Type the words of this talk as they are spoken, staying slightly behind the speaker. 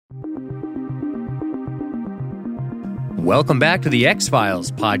Welcome back to the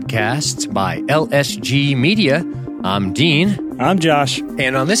X-Files podcast by LSG Media. I'm Dean. I'm Josh.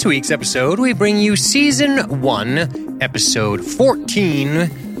 And on this week's episode, we bring you Season 1, Episode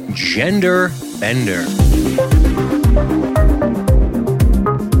 14, Gender Bender.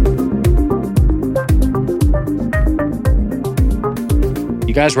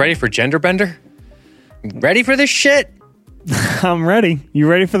 You guys ready for Gender Bender? Ready for this shit? I'm ready. You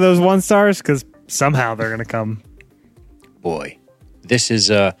ready for those 1 stars? Because somehow they're going to come. Boy, this is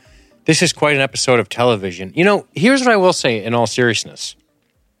quite an episode of television. You know, here's what I will say in all seriousness.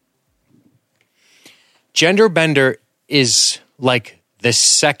 Gender Bender is like the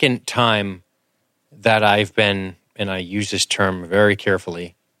second time that I've been, and I use this term very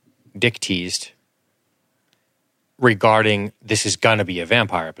carefully, dick teased regarding this is gonna be a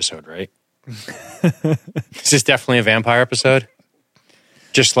vampire episode, right? This is definitely a vampire episode.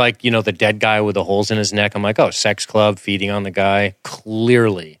 Just like, you know, the dead guy with the holes in his neck. I'm like, oh, sex club, feeding on the guy.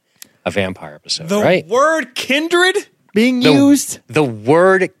 Clearly a vampire episode, right? The word kindred being used? The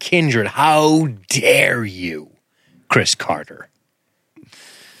word kindred. How dare you, Chris Carter?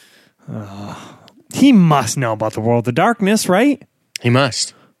 He must know about the World of Darkness, right? He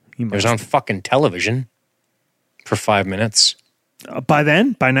must. It was on fucking television for 5 minutes. By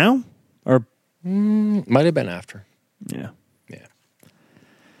then? By now? Or might have been after. Yeah. Yeah.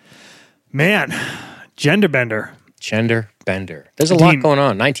 Man, Gender Bender. Gender Bender. There's a lot going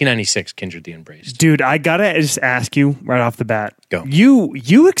on. 1996, Kindred the Embraced. Dude, I gotta just ask you right off the bat. Go.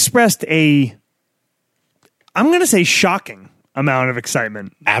 You expressed I'm gonna say shocking amount of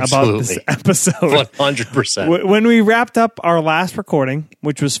excitement about this episode. 100%. When we wrapped up our last recording,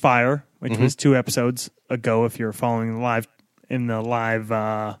 which was Fire, which was 2 episodes ago if you're following the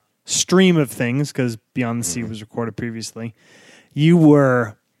live stream of things, because Beyond the Sea was recorded previously, you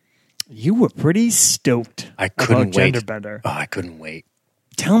were pretty stoked about Gender Bender. Oh, I couldn't wait.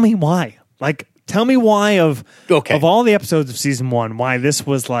 Tell me why. Tell me why of all the episodes of season 1, why this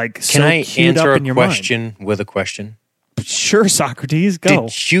was like so queued up in your mind. Can I answer a question with a question? Sure, Socrates, go.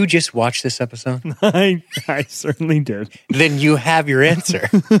 Did you just watch this episode? I certainly did. Then you have your answer.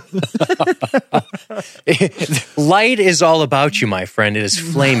 Light is all about you, my friend. It is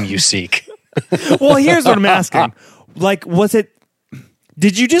flame you seek. Well, here's what I'm asking.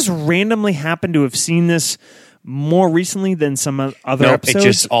 Did you just randomly happen to have seen this more recently than some other episodes? It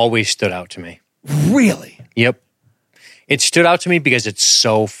just always stood out to me. Really? Yep. It stood out to me because it's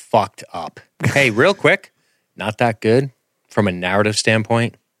so fucked up. Hey, real quick, not that good from a narrative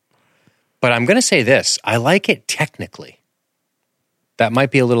standpoint. But I'm going to say this. I like it technically. That might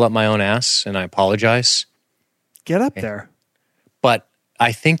be a little up my own ass, and I apologize. Get up there. But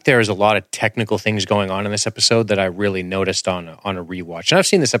I think there's a lot of technical things going on in this episode that I really noticed on a rewatch. And I've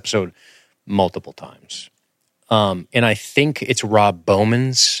seen this episode multiple times. And I think it's Rob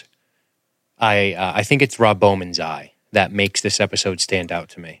Bowman's. I think it's Rob Bowman's eye that makes this episode stand out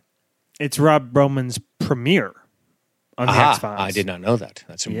to me. It's Rob Bowman's premiere on the X-Files. I did not know that.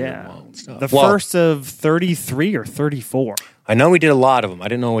 That's some really wild stuff. The first of 33 or 34. I know he did a lot of them. I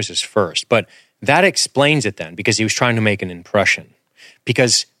didn't know it was his first. But that explains it then, because he was trying to make an impression.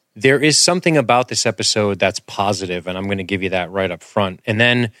 Because there is something about this episode that's positive, and I'm going to give you that right up front. And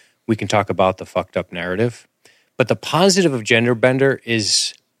then we can talk about the fucked up narrative. But the positive of Gender Bender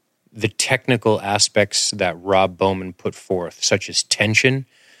is the technical aspects that Rob Bowman put forth, such as tension.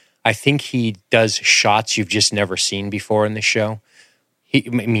 I think he does shots you've just never seen before in the show.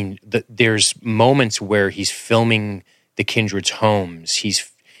 There's moments where he's filming the Kindred's homes.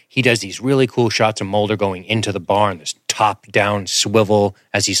 He does these really cool shots of Mulder going into the barn, this top-down swivel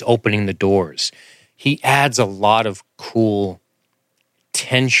as he's opening the doors. He adds a lot of cool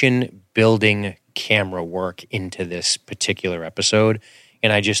tension-building camera work into this particular episode,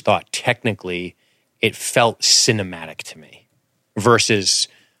 and I just thought technically it felt cinematic to me versus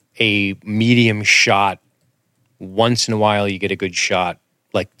a medium shot. Once in a while you get a good shot.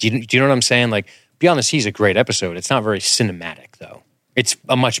 Like, do you know what I'm saying? Like, Beyond the Sea is a great episode. It's not very cinematic, though. It's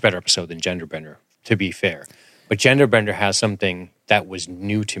a much better episode than Gender Bender, to be fair. But Gender Bender has something that was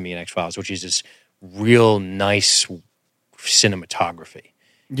new to me in X-Files, which is this real nice cinematography.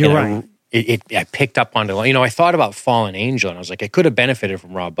 You're right. I picked up on it. You know, I thought about Fallen Angel, and I was like, it could have benefited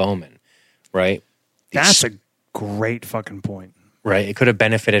from Rob Bowman, right? That's a great fucking point. Right? It could have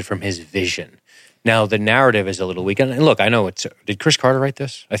benefited from his vision. Now, the narrative is a little weak. And look, I know did Chris Carter write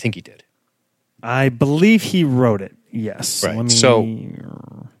this? I think he did. I believe he wrote it, yes. Right. So,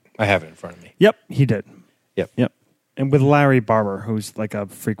 I have it in front of me. Yep, he did. Yep. And with Larry Barber, who's like a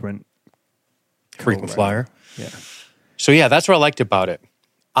frequent flyer. Yeah. So, yeah, that's what I liked about it.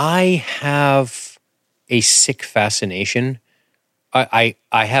 I have a sick fascination. I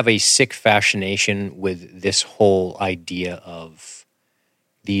have a sick fascination with this whole idea of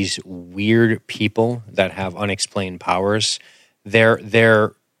these weird people that have unexplained powers.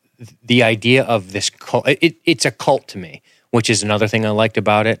 They're the idea of this cult. It's a cult to me, which is another thing I liked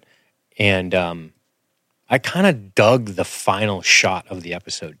about it. And I kind of dug the final shot of the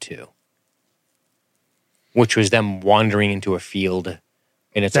episode too, which was them wandering into a field,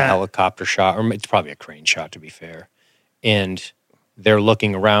 and it's a helicopter shot, or it's probably a crane shot to be fair. And they're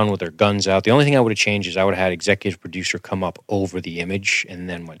looking around with their guns out. The only thing I would have changed is I would have had executive producer come up over the image and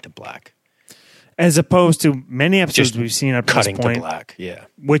then went to black. As opposed to many episodes we've seen up to this point, cutting to black, yeah,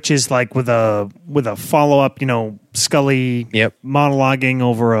 which is like with a follow up, Scully monologuing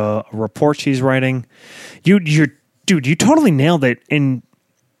over a report she's writing. You totally nailed it. And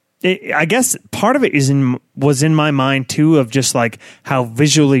I guess part of it was in my mind too, of just like how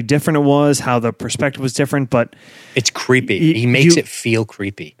visually different it was, how the perspective was different, but it's creepy. He makes it feel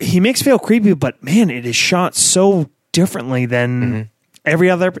creepy. He makes it feel creepy, but man, it is shot so differently than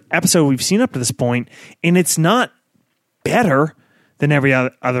every other episode we've seen up to this point, and it's not better than every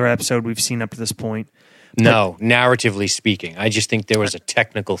other episode we've seen up to this point. No, narratively speaking, I just think there was a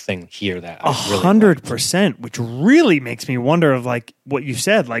technical thing here that 100%, which really makes me wonder of like what you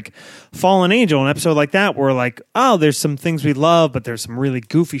said, like Fallen Angel, an episode like that, where like, oh, there's some things we love, but there's some really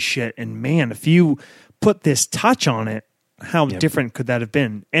goofy shit, and man, if you put this touch on it, how different could that have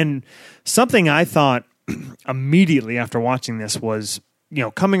been? And something I thought immediately after watching this was,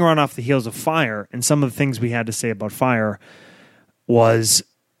 coming right off the heels of Fire, and some of the things we had to say about Fire was,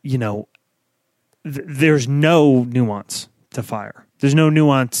 there's no nuance to Fire. There's no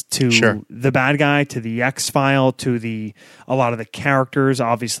nuance to the bad guy, to the X-File, to a lot of the characters,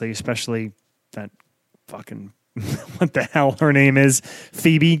 obviously, especially that fucking, what the hell her name is,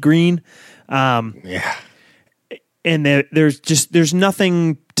 Phoebe Green. Yeah. And there's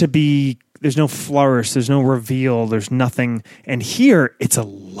nothing to be, there's no flourish, there's no reveal, there's nothing. And here, it's a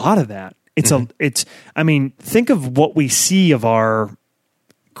lot of that. Think of what we see of our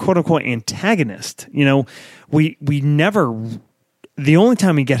quote unquote antagonist. We never, the only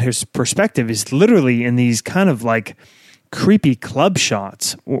time we get his perspective is literally in these kind of like creepy club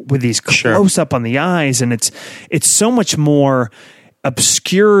shots with these close up on the eyes. And it's so much more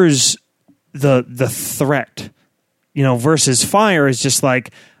obscures the threat, versus Fire is just like,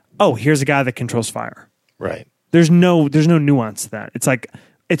 oh, here's a guy that controls fire. Right. There's no nuance to that. It's like,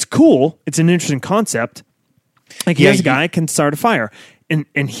 it's cool. It's an interesting concept. Like, here's a guy can start a fire.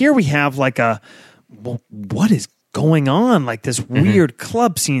 And here we have like what is going on? Like this weird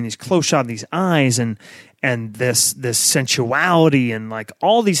club scene, these close shot of these eyes and this sensuality and like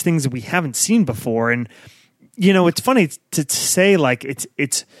all these things that we haven't seen before. And, it's funny to say like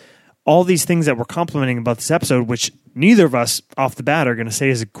it's all these things that we're complimenting about this episode, which neither of us off the bat are going to say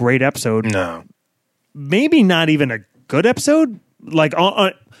is a great episode. No. Maybe not even a good episode. Like,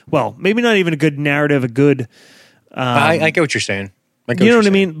 maybe not even a good narrative, a good... I get what you're saying. You know what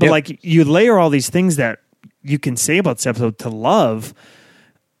I mean? But like, you layer all these things that you can say about this episode to love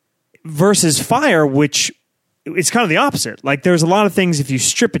versus Fire, which it's kind of the opposite. Like, there's a lot of things, if you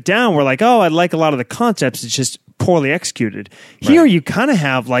strip it down, we're like, oh, I like a lot of the concepts. It's just poorly executed. Here, you kind of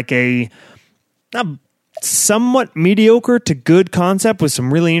have like a somewhat mediocre to good concept with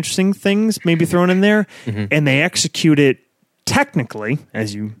some really interesting things maybe thrown in there, and they execute it technically,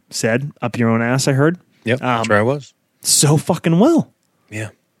 as you said, up your own ass, I heard. Yep, that's where I was. So fucking well. Yeah.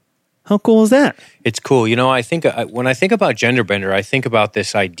 How cool is that? It's cool. I think when I think about Genderbender, I think about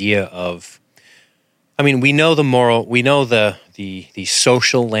this idea of, we know the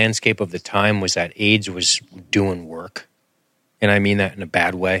social landscape of the time was that AIDS was doing work. And I mean that in a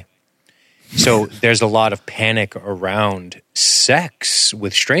bad way. So there's a lot of panic around sex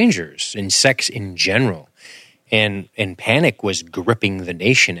with strangers and sex in general. And panic was gripping the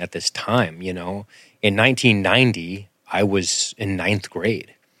nation at this time, In 1990, I was in 9th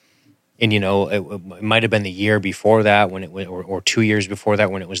grade. And, it might have been the year before that when it was, or 2 years before that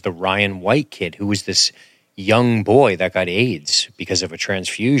when it was the Ryan White kid who was this young boy that got AIDS because of a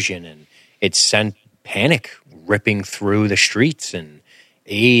transfusion. And it sent panic ripping through the streets, and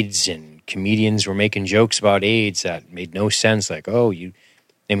AIDS, and comedians were making jokes about AIDS that made no sense. Like,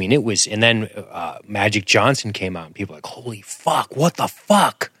 it was, and then Magic Johnson came out and people were like, holy fuck, what the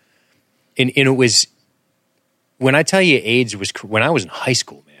fuck? And it was, when I tell you AIDS was, when I was in high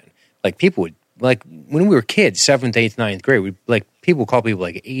school, man, like people would, like when we were kids, 7th, 8th, 9th grade, people would call people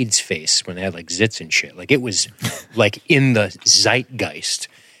like AIDS face when they had like zits and shit. Like it was like in the zeitgeist,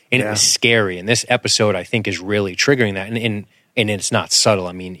 and it was scary. And this episode, I think, is really triggering that. And And it's not subtle.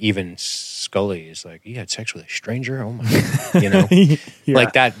 I mean, even Scully is like, "You had sex with a stranger." Oh my God. You know,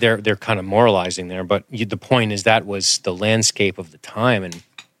 like that. They're kind of moralizing there. But the point is that was the landscape of the time, and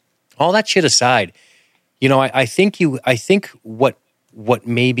all that shit aside, you know, I think what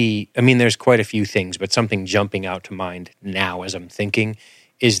maybe, I mean, there's quite a few things, but something jumping out to mind now as I'm thinking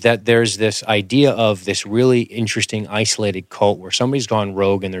is that there's this idea of this really interesting isolated cult where somebody's gone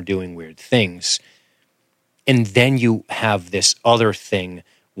rogue and they're doing weird things. And then you have this other thing,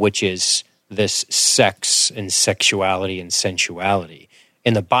 which is this sex and sexuality and sensuality.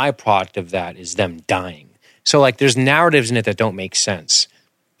 And the byproduct of that is them dying. So like there's narratives in it that don't make sense.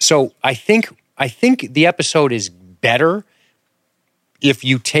 So I think the episode is better if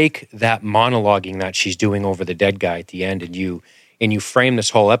you take that monologuing that she's doing over the dead guy at the end and you frame this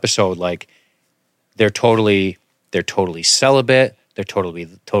whole episode like they're totally celibate, they're totally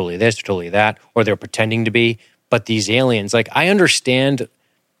this, they're totally that, or they're pretending to be. But these aliens, like I understand,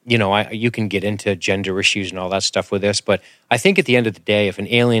 you know, you can get into gender issues and all that stuff with this, but I think at the end of the day, if an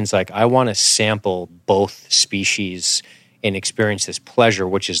alien's like, I want to sample both species and experience this pleasure,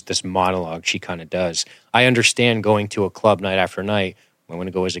 which is this monologue she kind of does. I understand going to a club night after night. I'm going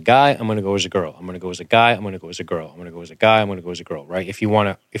to go as a guy. I'm going to go as a girl. I'm going to go as a guy. I'm going to go as a girl. I'm going to go as a guy. I'm going to go as a girl. Right? If you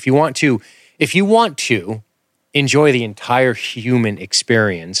want to enjoy the entire human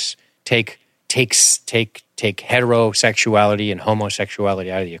experience, take heterosexuality and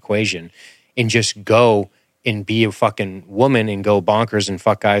homosexuality out of the equation, and just go and be a fucking woman and go bonkers and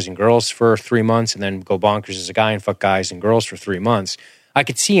fuck guys and girls for 3 months, and then go bonkers as a guy and fuck guys and girls for 3 months. I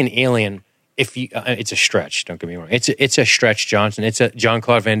could see an alien. If you, it's a stretch. Don't get me wrong. It's a stretch, Johnson. It's a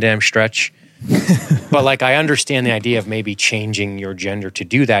Jean-Claude Van Damme stretch. But like, I understand the idea of maybe changing your gender to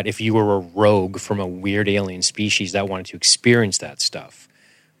do that if you were a rogue from a weird alien species that wanted to experience that stuff.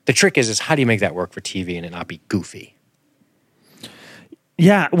 The trick is how do you make that work for TV and it not be goofy?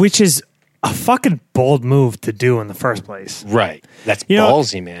 Yeah, which is a fucking bold move to do in the first place. Right. That's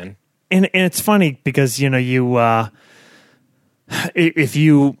ballsy, man. And it's funny because, you know, if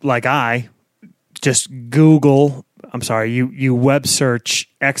you, like I, just Google, you web search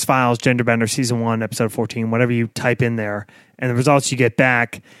X-Files Genderbender Season 1, Episode 14, whatever you type in there, and the results you get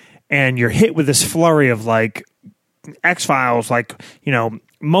back, and you're hit with this flurry of, like, X-Files, like, you know,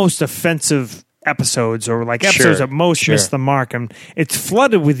 most offensive episodes or, like, episodes that most miss the mark. And it's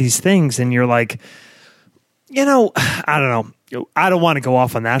flooded with these things, and you're like, you know, I don't know. I don't want to go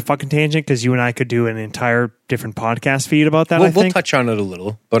off on that fucking tangent because you and I could do an entire different podcast feed about that. We'll touch on it a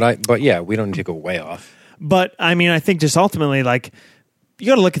little, but yeah, we don't need to go way off. But I mean, I think just ultimately, like, you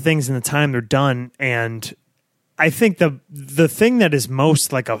got to look at things in the time they're done, and I think the thing that is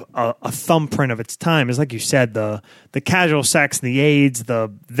most like a thumbprint of its time is, like you said, the casual sex, the AIDS,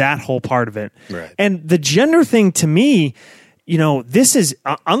 that whole part of it, right. And the gender thing to me, you know, this is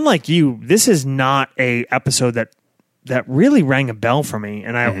unlike you. This is not a episode that really rang a bell for me.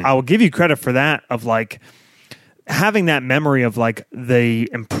 And I will give you credit for that, of like having that memory of like the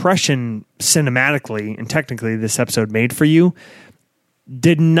impression cinematically and technically this episode made for you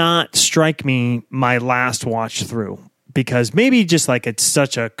did not strike me my last watch through, because maybe just like it's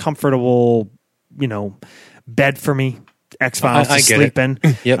such a comfortable, you know, bed for me, X-Files to sleep in.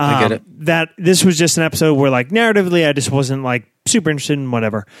 Yep, I get it. That this was just an episode where like narratively I just wasn't like super interested in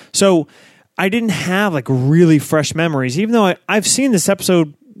whatever. So I didn't have like really fresh memories, even though I've seen this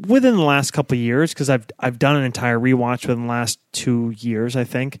episode within the last couple of years, because I've done an entire rewatch within the last 2 years, I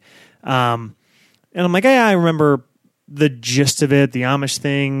think. And I'm like, yeah, I remember the gist of it, the Amish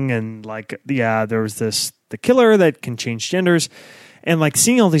thing, and like, yeah, there was the killer that can change genders, and like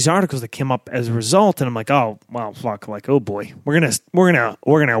seeing all these articles that came up as a result, and I'm like, oh, well, fuck, like, oh boy, we're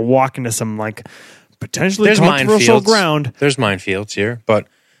gonna walk into some like potentially controversial ground. There's minefields here, but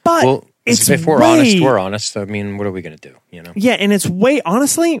if we're honest. I mean, what are we going to do? You know? Yeah, and it's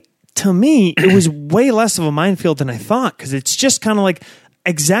honestly, to me, it was way less of a minefield than I thought, because it's just kind of like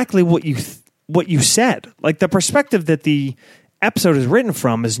exactly what you said. Like, the perspective that the episode is written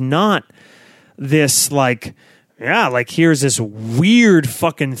from is not this like, yeah, like here's this weird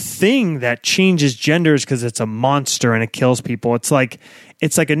fucking thing that changes genders because it's a monster and it kills people. It's like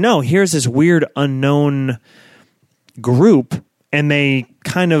here's this weird unknown group, and they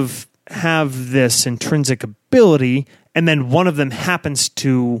kind of have this intrinsic ability, and then one of them happens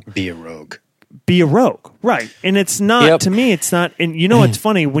to be a rogue, right? And it's not, to me, it's not. And you know, it's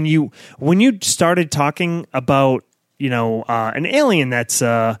funny when you started talking about, you know, an alien that's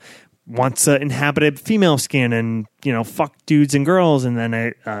wants to inhabit a female skin and, you know, fuck dudes and girls, and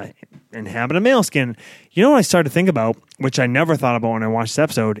then inhabit a male skin. You know what I started to think about, which I never thought about when I watched this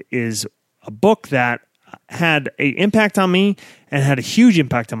episode, is a book that had a impact on me and had a huge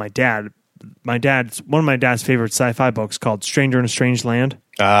impact on my dad. One of my dad's favorite sci-fi books called Stranger in a Strange Land.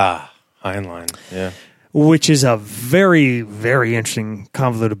 Heinlein, yeah. Which is a very, very interesting,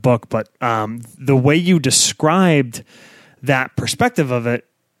 convoluted book. But the way you described that perspective of it,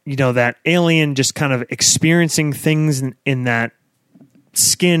 that alien just kind of experiencing things in that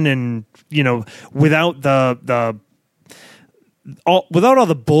skin and, without without all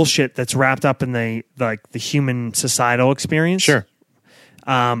the bullshit that's wrapped up in the human societal experience. Sure.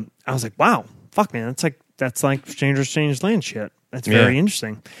 I was like, wow, fuck, man, that's like Stranger Strange Land shit. That's very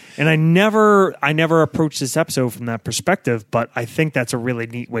interesting. And I never approached this episode from that perspective, but I think that's a really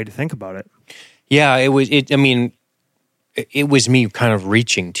neat way to think about it. Yeah, it was me kind of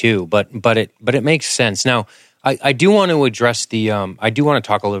reaching too, but it makes sense. Now, I do want to address I do want to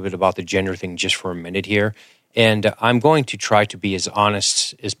talk a little bit about the gender thing just for a minute here. And I'm going to try to be as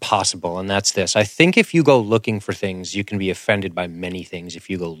honest as possible, and that's this. I think if you go looking for things, you can be offended by many things if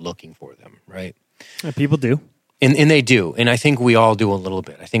you go looking for them, right? Yeah, people do. And they do. And I think we all do a little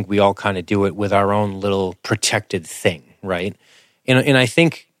bit. I think we all kind of do it with our own little protected thing, right? And I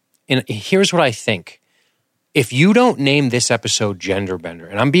think, and here's what I think. If you don't name this episode Gender Bender,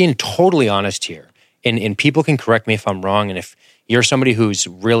 and I'm being totally honest here, and people can correct me if I'm wrong, and if you're somebody who's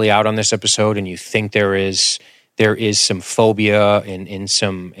really out on this episode and you think there is some phobia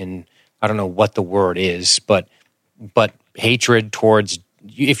and I don't know what the word is, but hatred towards,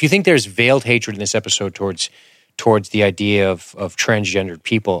 if you think there's veiled hatred in this episode towards the idea of transgendered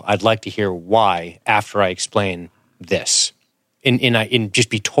people, I'd like to hear why after I explain this. And just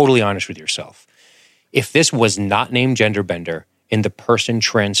be totally honest with yourself. If this was not named Gender Bender and the person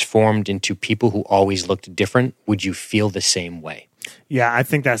transformed into people who always looked different, would you feel the same way? Yeah, I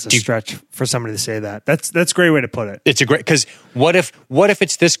think that's a stretch for somebody to say that. That's a great way to put it. It's a great, because what if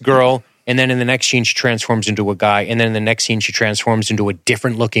it's this girl, and then in the next scene she transforms into a guy, and then in the next scene she transforms into a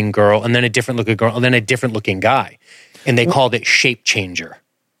different looking girl, and then a different looking girl, and then a different looking guy, and they called it Shape Changer,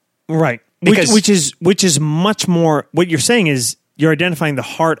 right? Which is much more. What you're saying is you're identifying the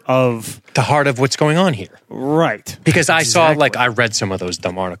heart of what's going on here, right? Because I saw, I read some of those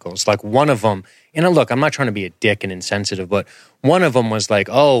dumb articles, like one of them. And look, I'm not trying to be a dick and insensitive, but one of them was like,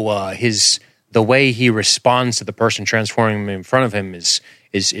 the way he responds to the person transforming him in front of him is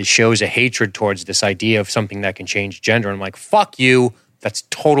shows a hatred towards this idea of something that can change gender. And I'm like, fuck you. That's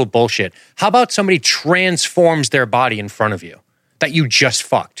total bullshit. How about somebody transforms their body in front of you that you just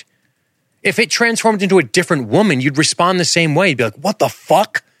fucked? If it transformed into a different woman, you'd respond the same way. You'd be like, what the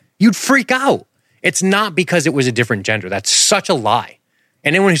fuck? You'd freak out. It's not because it was a different gender. That's such a lie.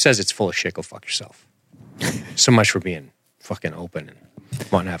 And anyone who says it's full of shit, go fuck yourself. So much for being fucking open and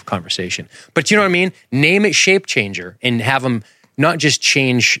wanting to have a conversation. But you know what I mean? Name it Shape Changer and have them not just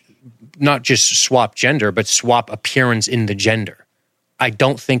swap gender, but swap appearance in the gender. I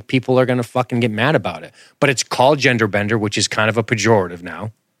don't think people are going to fucking get mad about it. But it's called Gender Bender, which is kind of a pejorative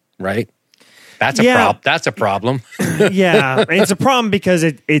now, right? That's a problem. Yeah, it's a problem because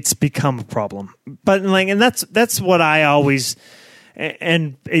it's become a problem. But and that's what I always.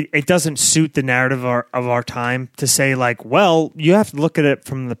 And it doesn't suit the narrative of our time to say, like, well, you have to look at it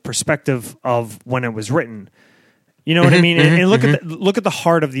from the perspective of when it was written. You know what I mean? And look at the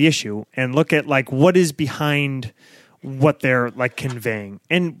heart of the issue and look at, like, what is behind what they're, like, conveying.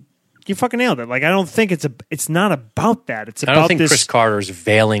 And you fucking nailed it. Like, I don't think it's not about that. It's about I don't think Chris Carter's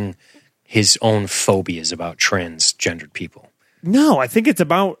veiling his own phobias about transgendered people. No, I think it's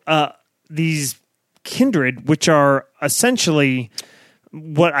about these kindred, which are essentially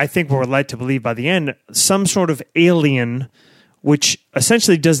what I think we're led to believe by the end, some sort of alien, which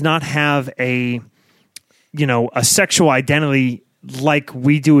essentially does not have a sexual identity like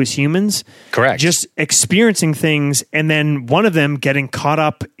we do as humans. Correct. Just experiencing things, and then one of them getting caught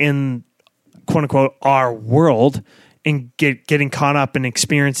up in, quote unquote, our world and getting caught up in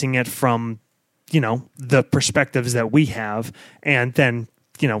experiencing it from, the perspectives that we have, and then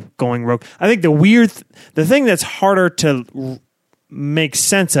going rogue. I think the thing that's harder to make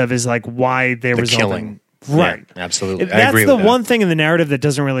sense of is like why they were killing. Right. Yeah, absolutely. That's I agree the with that. one thing in the narrative that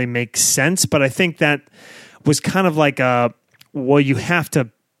doesn't really make sense, but I think that was kind of like you have to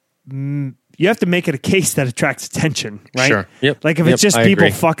make it a case that attracts attention, right? Sure. Yep. Like if it's just I people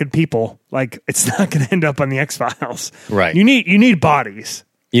agree. fucking people, like it's not going to end up on the X-Files. Right. You need bodies.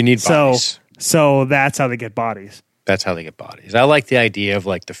 You need bodies. So that's how they get bodies. That's how they get bodies. I like the idea of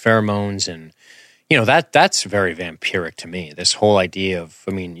like the pheromones and, that's very vampiric to me. This whole idea of,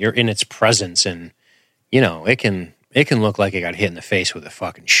 you're in its presence and, it can look like it got hit in the face with a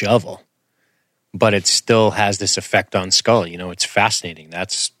fucking shovel, but it still has this effect on Scully. It's fascinating.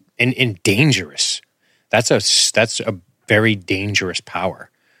 That's and dangerous. That's a very dangerous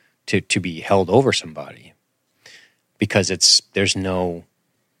power to be held over somebody, because it's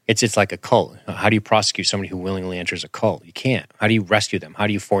like a cult. How do you prosecute somebody who willingly enters a cult? You can't. How do you rescue them? How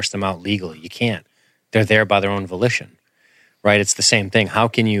do you force them out legally? You can't. They're there by their own volition, right? It's the same thing. How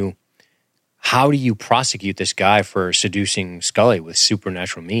do you prosecute this guy for seducing Scully with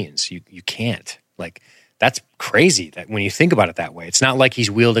supernatural means? You can't. Like, that's crazy that when you think about it that way. It's not like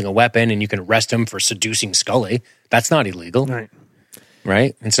he's wielding a weapon and you can arrest him for seducing Scully. That's not illegal.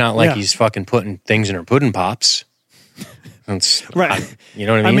 Right? It's not like he's fucking putting things in her pudding pops. Right. You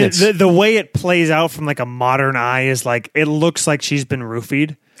know what I mean? I mean, the way it plays out from like a modern eye is like, it looks like she's been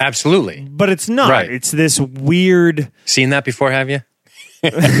roofied. Absolutely. But it's not. Right. It's this weird... Seen that before, have you?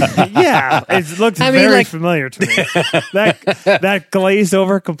 Yeah. It looks very familiar to me. That glazed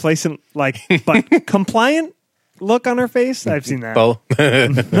over, complacent, but compliant look on her face. I've seen that. Bo.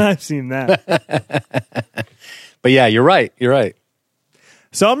 I've seen that. But yeah, you're right. You're right.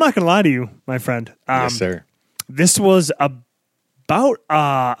 So I'm not going to lie to you, my friend. Yes, sir. This was about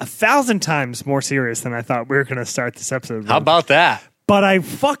 1,000 times more serious than I thought we were going to start this episode with. How about that? But I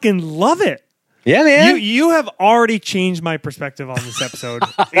fucking love it. Yeah, man. You have already changed my perspective on this episode.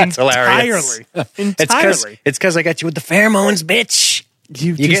 That's hilarious. Entirely. It's because I got you with the pheromones, bitch.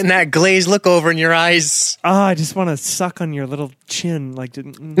 You're getting that glazed look over in your eyes. Oh, I just want to suck on your little chin. Like,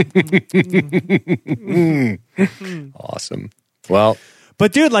 Awesome. Well...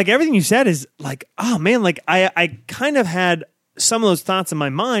 But dude, like everything you said is like, oh man, like I kind of had some of those thoughts in my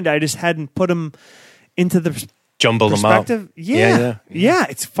mind. I just hadn't put them into the jumble perspective. them out. Yeah,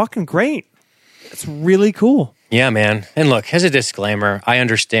 it's fucking great. It's really cool. Yeah, man. And look, as a disclaimer, I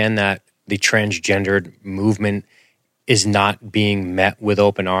understand that the transgendered movement is not being met with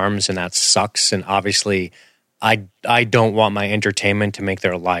open arms, and that sucks. And obviously, I don't want my entertainment to make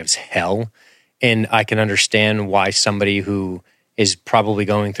their lives hell. And I can understand why somebody who is probably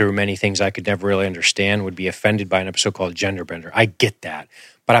going through many things I could never really understand would be offended by an episode called Gender Bender. I get that.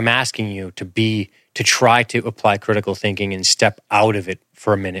 But I'm asking you to try to apply critical thinking and step out of it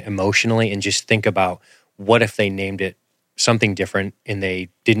for a minute emotionally and just think about, what if they named it something different and they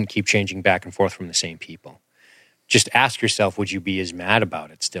didn't keep changing back and forth from the same people? Just ask yourself, would you be as mad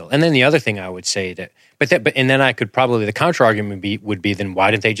about it still? And then the other thing I would say and then I could probably, the counter argument would be, then why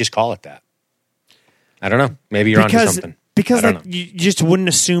didn't they just call it that? I don't know. Maybe you're onto something. Because like, you just wouldn't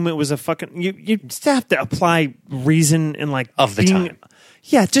assume it was a fucking... You just have to apply reason and like... Of the time.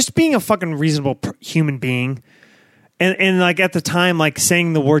 Yeah, just being a fucking reasonable human being. And like at the time, like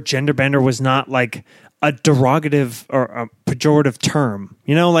saying the word gender bender was not like a derogative or a pejorative term.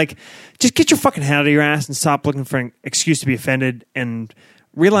 You know, like just get your fucking head out of your ass and stop looking for an excuse to be offended and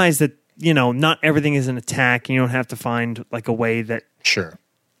realize that, you know, not everything is an attack. And you don't have to find like a way that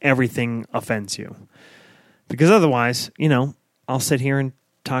everything offends you. Because otherwise, you know, I'll sit here and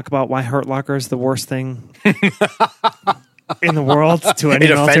talk about why Hurt Locker is the worst thing in the world to any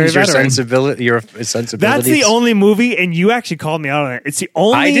military veteran. Your sensibilities. That's the only movie, and you actually called me out on it. It's the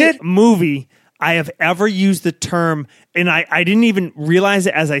only movie I have ever used the term, and I didn't even realize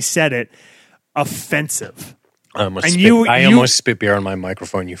it as I said it, offensive. I almost spit beer on my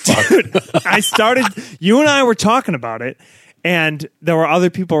microphone, you fuck. Dude, you and I were talking about it. And there were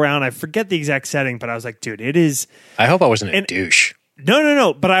other people around. I forget the exact setting, but I was like, dude, it is... I hope I wasn't a douche.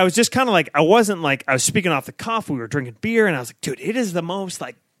 No. But I was just kind of like, I wasn't like, I was speaking off the cuff. We were drinking beer, and I was like, dude, it is the most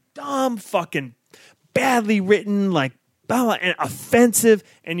like dumb, fucking badly written, like, blah, blah, and offensive.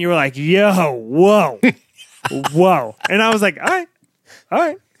 And you were like, yo, whoa, whoa. And I was like, all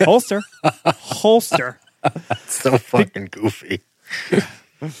right, holster. That's so fucking goofy.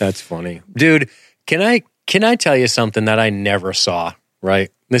 That's funny. Dude, Can I tell you something that I never saw, right?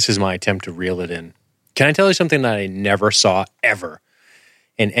 This is my attempt to reel it in. Can I tell you something that I never saw ever?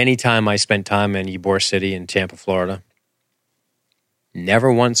 And any time I spent time in Ybor City in Tampa, Florida,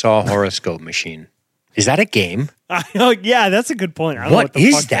 never once saw a horoscope machine. Is that a game? Yeah, that's a good point. I don't know what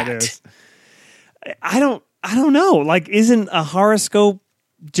the fuck that is. I don't know. Like, isn't a horoscope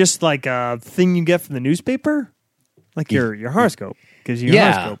just like a thing you get from the newspaper? Like your horoscope. Because your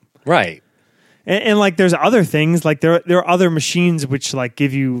horoscope. Right. And like, there's other things, like there are other machines which like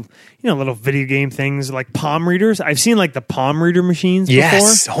give you, little video game things like palm readers. I've seen like the palm reader machines before.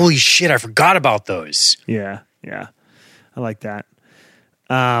 Yes, holy shit, I forgot about those. Yeah, I like that.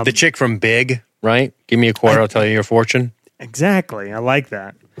 The chick from Big, right? Give me a quarter, I'll tell you your fortune. Exactly, I like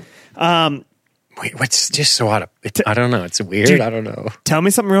that. Wait, what's just so out of... I don't know, it's weird, dude, I don't know. Tell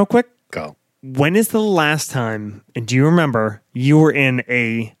me something real quick. Go. When is the last time, and do you remember, you were in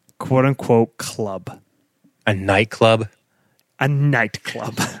a quote-unquote club? A nightclub? A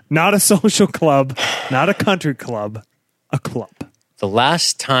nightclub. Not a social club, not a country club, a club. The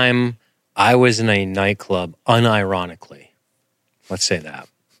last time I was in a nightclub, unironically, let's say that,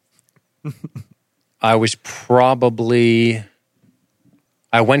 I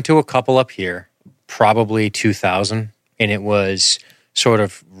went to a couple up here, probably 2000, and it was sort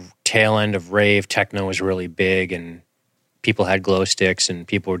of tail end of rave. Techno was really big, and people had glow sticks, and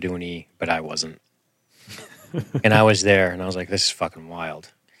people were doing E, but I wasn't. And I was there, and I was like, this is fucking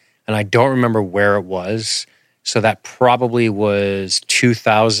wild. And I don't remember where it was, so that probably was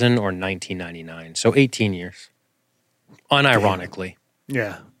 2000 or 1999, so 18 years. Unironically.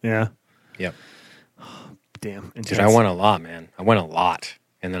 Yeah. Yep. Damn. Dude, I went a lot, man. I went a lot.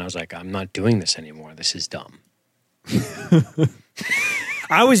 And then I was like, I'm not doing this anymore. This is dumb.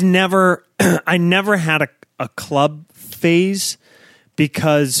 I never had a club phase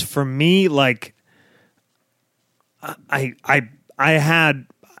because for me, like, I had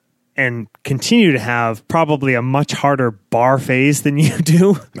and continue to have probably a much harder bar phase than you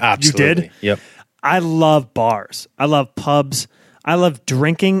do. Absolutely. You did? Yep. I love bars. I love pubs. I love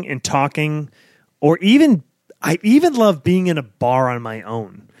drinking and talking, or I even love being in a bar on my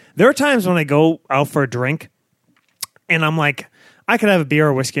own. There are times when I go out for a drink and I'm like, I could have a beer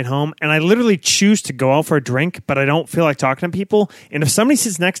or whiskey at home, and I literally choose to go out for a drink, but I don't feel like talking to people. And if somebody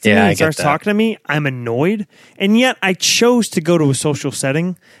sits next to me and starts talking to me, I'm annoyed. And yet I chose to go to a social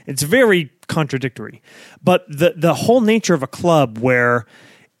setting. It's very contradictory. But the whole nature of a club where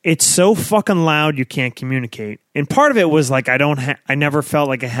it's so fucking loud you can't communicate. And part of it was like I never felt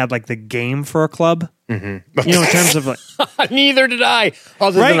like I had like the game for a club. Mm-hmm. You know, in terms of like neither did I.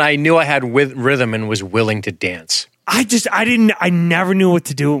 Other than I knew I had rhythm and was willing to dance. I never knew what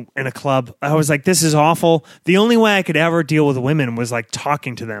to do in a club. I was like, this is awful. The only way I could ever deal with women was like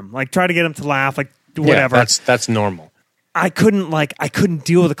talking to them, like try to get them to laugh, like whatever. Yeah, that's normal. I couldn't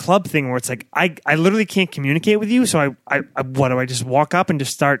deal with a club thing where it's like, I literally can't communicate with you. So I what do I just walk up and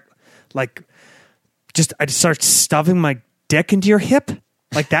just start like, I just start stuffing my dick into your hip?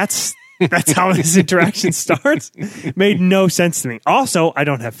 Like that's how this interaction starts. Made no sense to me. Also, I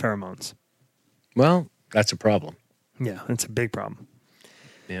don't have pheromones. Well, that's a problem. Yeah, that's a big problem.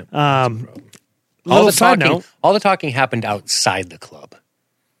 Yeah. All the talking happened outside the club.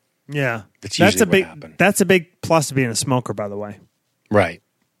 Yeah. That's a big happened. That's a big plus to being a smoker, by the way. Right.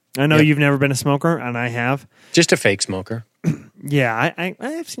 I know you've never been a smoker, and I have. Just a fake smoker. Yeah,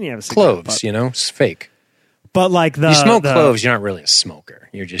 I've seen you have a cigar. Cloves, it's fake. But like you smoke cloves, you're not really a smoker.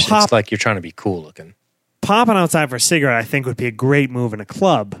 You're just it's like you're trying to be cool looking. Popping outside for a cigarette, I think, would be a great move in a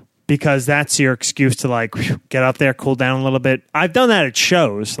club. Because that's your excuse to like get out there, cool down a little bit. I've done that at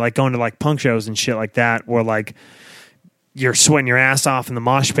shows, like going to like punk shows and shit like that, where like you're sweating your ass off in the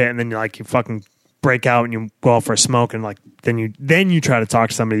mosh pit, and then you fucking break out and you go out for a smoke, and like then you try to talk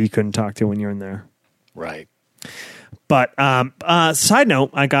to somebody you couldn't talk to when you're in there. Right. But side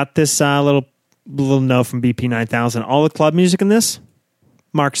note, I got this little note from BP 9000. All the club music in this,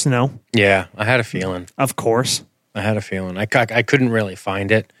 Mark Snow. Yeah, I had a feeling. Of course, I had a feeling. I couldn't really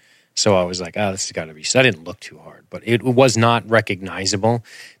find it. So I was like, this has got to be. So I didn't look too hard, but it was not recognizable.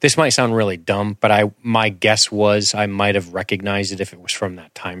 This might sound really dumb, but my guess was I might have recognized it if it was from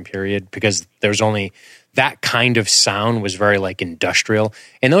that time period, because there's only that kind of sound was very like industrial.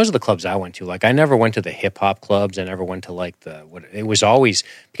 And those are the clubs I went to. Like I never went to the hip hop clubs. I never went to like it was always,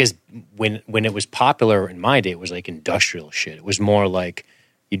 because when it was popular in my day, it was like industrial shit. It was more like,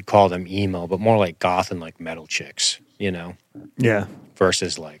 you'd call them emo, but more like goth and like metal chicks, Yeah.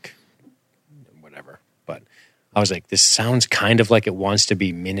 Versus like whatever. But I was like, this sounds kind of like it wants to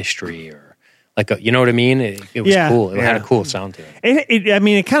be Ministry or like you know what I mean? It was cool. It had a cool sound to it.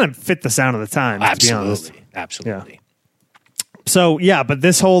 It kind of fit the sound of the time. Absolutely. Absolutely. Yeah. So but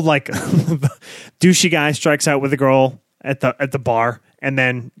this whole like douchey guy strikes out with a girl at the bar, and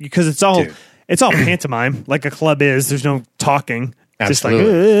then because it's all pantomime, like a club is. There's no talking. Absolutely.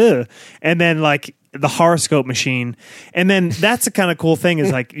 Just like, and then like the horoscope machine, and then that's the kind of cool thing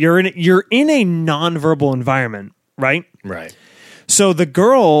is like you're in a nonverbal environment, right? Right. So the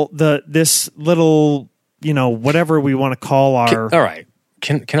girl, this little, whatever we want to call our. All right.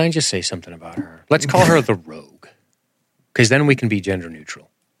 Can I just say something about her? Let's call her the Rogue, because then we can be gender neutral.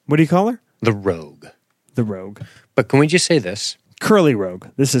 What do you call her? The Rogue. The Rogue. But can we just say this? Curly Rogue.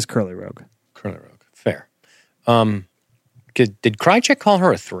 This is Curly Rogue. Curly Rogue. Fair. Did Krychek call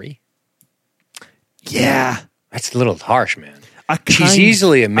her a 3? Yeah. That's a little harsh, man. She's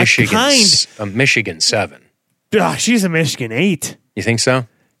easily a Michigan 7. She's a Michigan 8. You think so?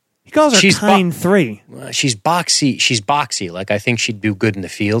 He calls her kind 3. She's boxy. She's boxy. Like, I think she'd do good in the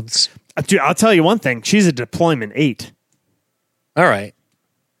fields. Dude, I'll tell you one thing. She's a deployment 8. All right.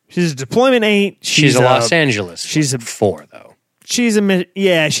 She's a deployment 8. She's a Los Angeles. She's a 4, though. She's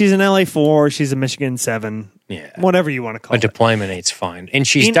she's an LA 4. She's a Michigan 7. Yeah. Whatever you want to call A it. deployment 8's fine. And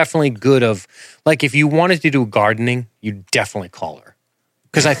she's definitely good of, like, if you wanted to do gardening, you'd definitely call her.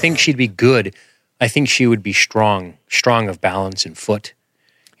 Because I think she'd be good. I think she would be strong of balance and foot.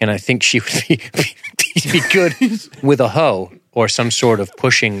 And I think she would be good with a hoe or some sort of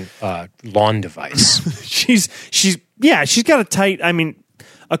pushing lawn device. she's got a tight,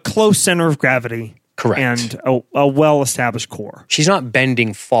 a close center of gravity. Correct. And a well-established core. She's not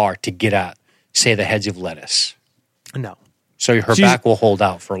bending far to get at, say, the heads of lettuce. No. So her back will hold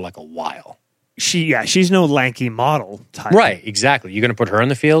out for like a while. She's no lanky model type. Right, exactly. You're going to put her in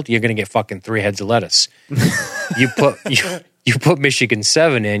the field, you're going to get fucking 3 heads of lettuce. you put Michigan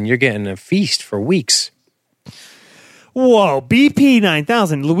 7 in, you're getting a feast for weeks. Whoa, BP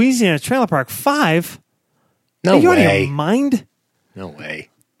 9000, Louisiana Trailer Park 5? No Are you out of way. your mind? No way.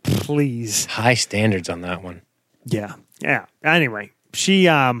 Please. High standards on that one. Yeah. Anyway,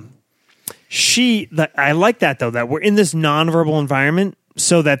 I like that though, that we're in this nonverbal environment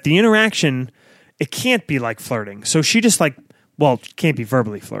so that the interaction, it can't be like flirting. So she just it can't be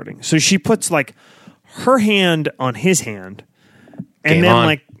verbally flirting. So she puts like her hand on his hand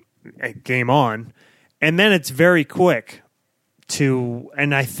and game on. And then it's very quick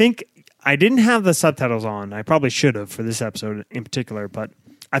and I think I didn't have the subtitles on. I probably should have for this episode in particular, but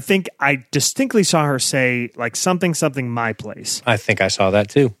I think I distinctly saw her say like something, my place. I think I saw that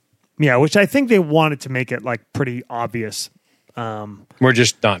too. Yeah, which I think they wanted to make it like pretty obvious. We're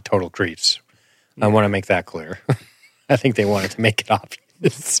just not total creeps. Yeah. I want to make that clear. I think they wanted to make it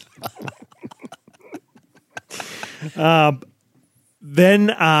obvious.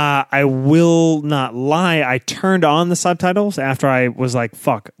 Then I will not lie. I turned on the subtitles after I was like,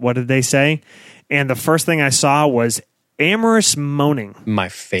 fuck, what did they say? And the first thing I saw was amorous moaning. My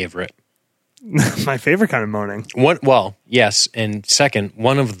favorite. My favorite kind of moaning. Yes. And second,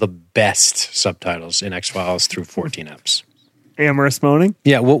 one of the best subtitles in X-Files through 14 eps. Amorous moaning?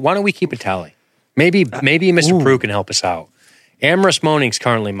 Yeah. Well, why don't we keep a tally? Maybe Mr. Prue can help us out. Amorous moaning's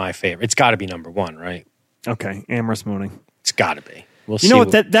currently my favorite. It's got to be number 1, right? Okay. Amorous moaning. It's got to be. We'll see. You know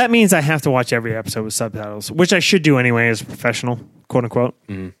what? That means I have to watch every episode with subtitles, which I should do anyway as a professional, quote unquote.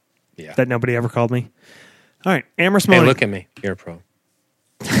 Mm-hmm. Yeah. That nobody ever called me. All right. Amorous moaning. Hey, look at me. You're a pro.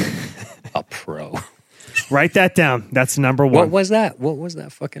 A pro. Write that down. That's number 1. What was that? What was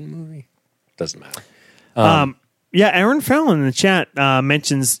that fucking movie? Doesn't matter. Yeah, Aaron Fallon in the chat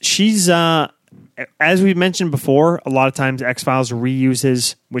mentions she's, as we mentioned before, a lot of times X-Files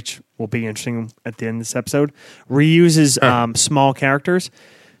reuses, which will be interesting at the end of this episode, reuses small characters.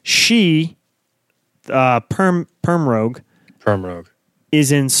 She, Perm Rogue,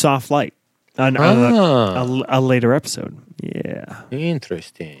 is in Soft Light, a later episode. Yeah.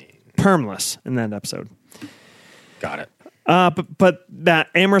 Interesting. Permless in that episode. Got it. But that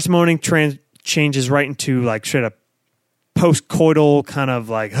amorous moaning changes right into like straight up post-coital kind of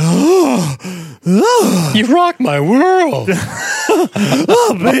like, you rock my world.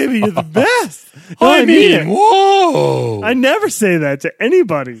 oh, baby, you're the best. I mean, whoa. I never say that to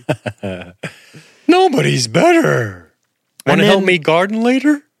anybody. Nobody's better. Want to then- help me garden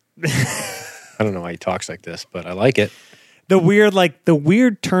later? I don't know why he talks like this, but I like it. The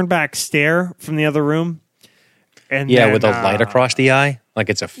weird turn back stare from the other room. And then, with a light across the eye, like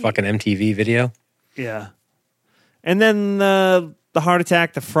it's a fucking MTV video. Yeah. And then the heart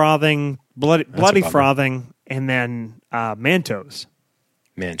attack, the frothing, bloody frothing, and then Mantos.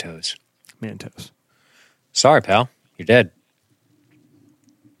 Sorry, pal. You're dead.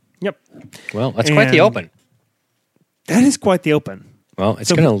 Yep. Well, that's quite the open. That is quite the open. Well,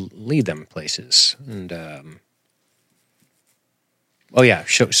 it's going to lead them places. And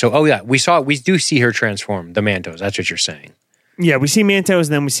we do see her transform, the Mantos. That's what you're saying. Yeah, we see Mantos,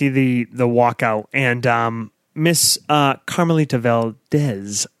 and then we see the walkout. And Miss Carmelita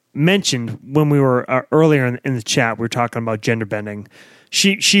Valdez mentioned when we were earlier in the chat, we were talking about gender bending.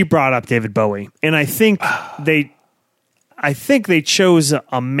 She brought up David Bowie, and I think they chose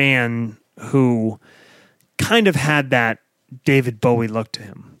a man who kind of had that David Bowie look to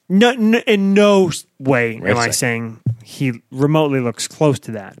him. No, in no way am I saying he remotely looks close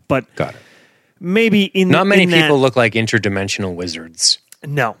to that, but got it. Maybe not many people look like interdimensional wizards.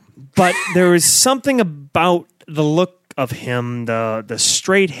 No, but there is something about the look of him, the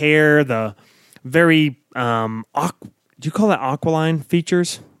straight hair, the very do you call that aquiline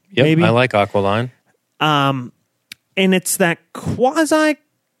features? Yep, maybe? I like aquiline. And it's that quasi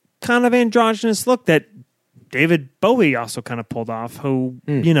kind of androgynous look that David Bowie also kind of pulled off, who,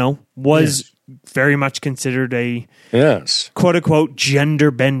 was very much considered a quote unquote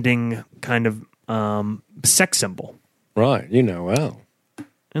gender bending kind of sex symbol. Right. Well.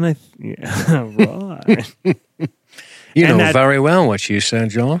 And right. Very well what you said,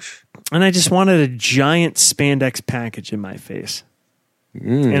 Josh. And I just wanted a giant spandex package in my face.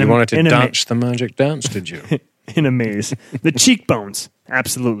 You wanted to dance the magic dance, did you? In a maze. The cheekbones.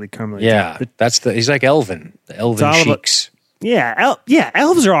 Absolutely, Carmelita. Yeah, he's like Elvin. The Elvin cheeks.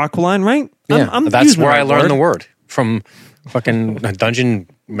 Elves are aquiline, right? Yeah, that's where I learned the word. From fucking a Dungeon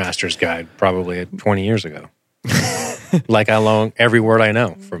Master's Guide probably 20 years ago. Like I learned every word I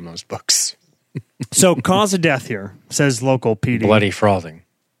know from those books. So, cause of death here, says local PD. Bloody frothing.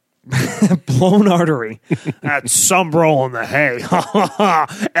 Blown artery. That's some roll in the hay.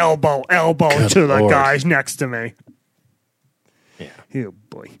 elbow Good to the Lord. guys next to me. Yeah. Oh,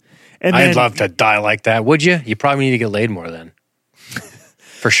 boy. And I'd love to die like that, would you? You probably need to get laid more then.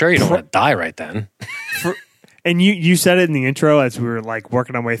 For sure you don't want to die right then. And you said it in the intro as we were like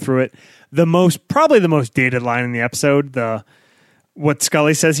working our way through it. Probably the most dated line in the episode, what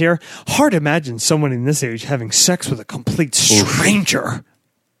Scully says here. Hard to imagine someone in this age having sex with a complete stranger.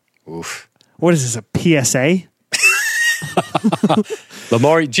 Oof. What is this, a PSA? The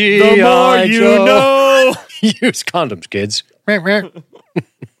more you know. Use condoms, kids.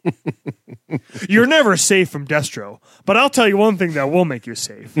 You're never safe from Destro, but I'll tell you one thing that will make you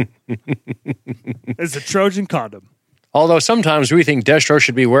safe. It's a Trojan condom. Although sometimes we think Destro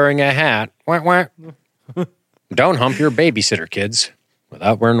should be wearing a hat. Wah, wah. Don't hump your babysitter, kids,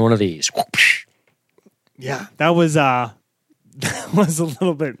 without wearing one of these. Yeah, that was a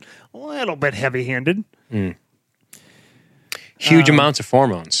little bit heavy-handed. Huge amounts of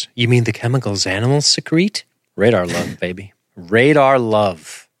hormones. You mean the chemicals animals secrete? Radar love, baby. Radar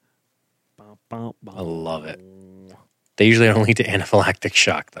love. I love it. They usually don't lead to anaphylactic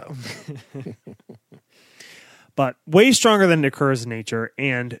shock, though. But way stronger than it occurs in nature,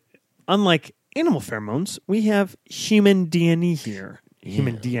 and unlike animal pheromones, we have human DNA here.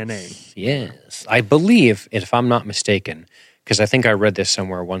 Human DNA. Yes. I believe, if I'm not mistaken, because I think I read this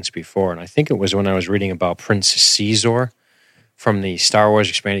somewhere once before, and I think it was when I was reading about Prince Caesar from the Star Wars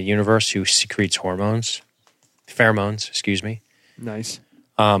Expanded Universe, who secretes pheromones, excuse me. Nice.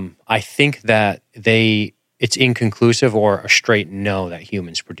 I think that it's inconclusive or a straight no that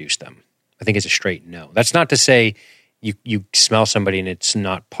humans produce them. I think it's a straight no. That's not to say you smell somebody and it's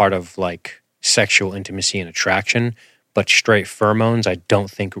not part of like sexual intimacy and attraction, but straight pheromones I don't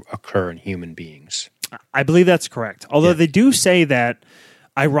think occur in human beings. I believe that's correct. Although they do say that,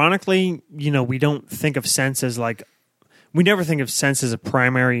 ironically, we don't think of scent as we never think of scent as a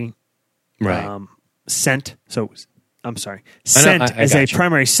primary scent. So, I'm sorry, scent as a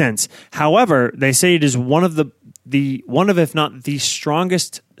primary sense. However, they say it is one of if not the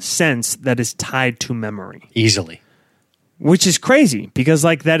strongest sense that is tied to memory. Easily. Which is crazy because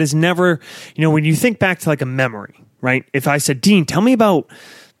that is never, when you think back to a memory, right? If I said, Dean, tell me about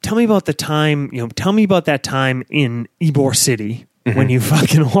the time, tell me about that time in Ybor City when you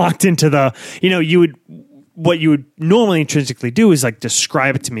fucking walked into what you would normally intrinsically do is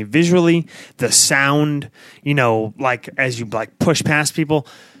describe it to me visually, the sound, as you push past people.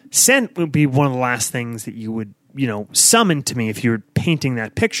 Scent would be one of the last things that you would, summon to me if you were painting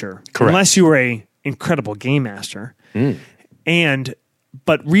that picture. Correct. Unless you were a incredible game master.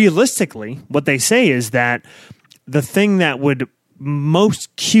 But realistically, what they say is that the thing that would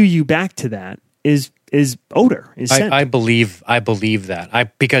most cue you back to that is odor, is scent. I believe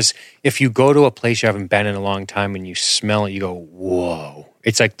that. Because if you go to a place you haven't been in a long time and you smell it, you go, whoa.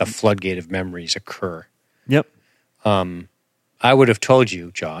 It's like the floodgate of memories occur. Yep. I would have told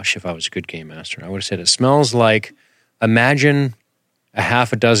you, Josh, if I was a good game master, I would have said it smells like, imagine a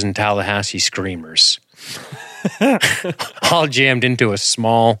half a dozen Tallahassee Screamers all jammed into a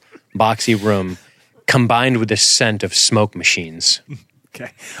small, boxy room combined with the scent of smoke machines.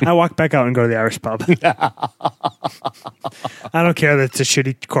 Okay. I walk back out and go to the Irish pub. I don't care that it's a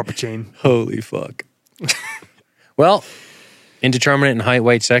shitty corporate chain. Holy fuck. Well, indeterminate in height,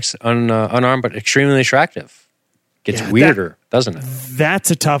 weight, sex, unarmed, but extremely attractive. Gets weirder, doesn't it?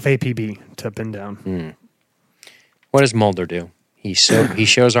 That's a tough APB to pin down. What does Mulder do? He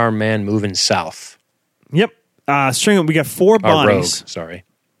shows our man moving south. Yep. We got 4 bodies. Rogue, sorry.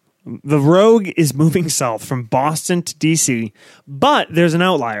 The Rogue is moving south from Boston to D.C., but there's an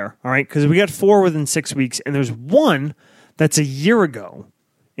outlier, all right? Because we got 4 within 6 weeks, and there's one that's a year ago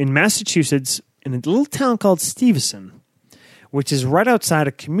in Massachusetts in a little town called Stevenston, which is right outside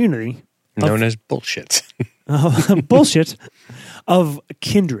a community known as bullshit. Bullshit of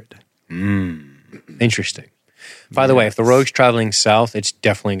Kindred. Interesting. By the way, if the road's traveling south, it's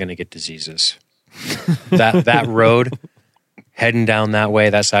definitely going to get diseases. that road heading down that way,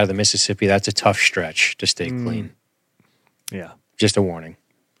 that side of the Mississippi, that's a tough stretch to stay clean. Yeah. Just a warning.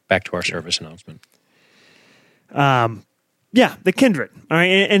 Back to our service announcement. Yeah, the Kindred. All right,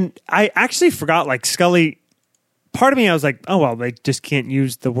 and I actually forgot, like, Scully, part of me, I was like, oh, well, they just can't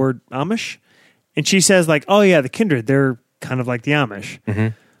use the word Amish. And she says, like, oh, yeah, the Kindred, they're kind of like the Amish. Mm-hmm.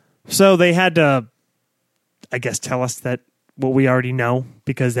 So they had to, I guess, tell us that what we already know,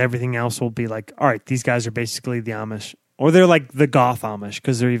 because everything else will be like, all right, these guys are basically the Amish. Or they're like the goth Amish,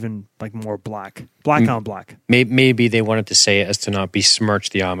 because they're even like more black on black. Maybe they wanted to say it as to not besmirch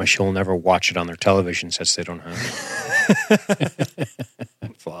the Amish. You'll never watch it on their television sets they don't have.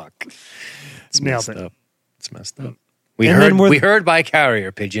 Fuck. It's Nailed messed it. up. It's messed up. We And heard by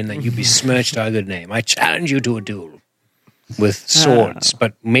carrier pigeon that you besmirched our good name. I challenge you to a duel with swords,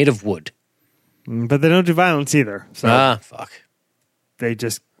 but made of wood. But they don't do violence either. So fuck. they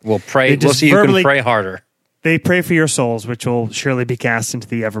just We'll pray. They just We'll see you verbally- can pray harder. they pray for your souls, which will surely be cast into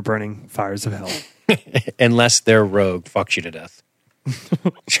the ever-burning fires of hell. Unless their rogue fucks you to death.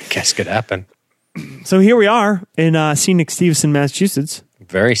 Which I guess could happen. So here we are in scenic Stevenson, Massachusetts.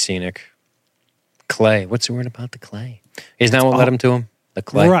 Very scenic. Clay. What's the word about the clay? Isn't that what led him to him? The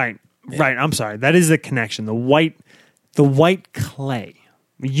clay. Right. I'm sorry. That is the connection. The white clay.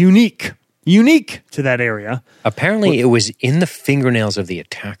 Unique to that area. Apparently, it was in the fingernails of the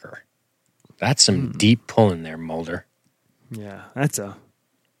attacker. That's some deep pulling there, Mulder. Yeah, that's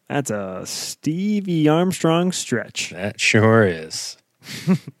a Stevie Armstrong stretch. That sure is.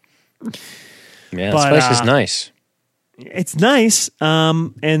 Yeah, But, this place is nice. It's nice,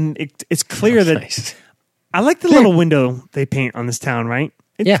 and it's clear that Nice. I like the little window they paint on this town. Right?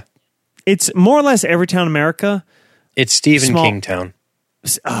 Yeah, It's more or less every town in America. it's Stephen Small- King Town.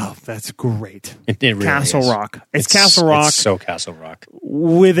 Oh, that's great. It really Castle is. Rock. It's Castle Rock It's so Castle Rock.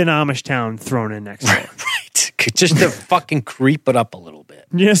 with an Amish town thrown in next to it. Right. Just to fucking creep it up a little bit.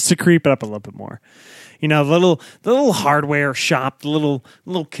 Just to creep it up a little bit more. You know, the little hardware shop, the little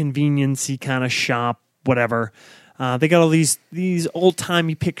convenience-y kind of shop, whatever. They got all these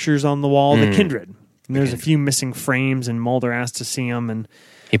old-timey pictures on the wall, the Kindred. And there's a few missing frames, and Mulder asked to see them. And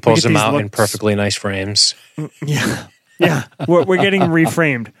He pulls get them these out in looks- perfectly nice frames. Yeah, we're getting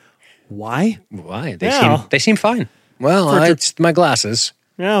reframed. Why? Why? Yeah. They seem fine. Well, it's my glasses.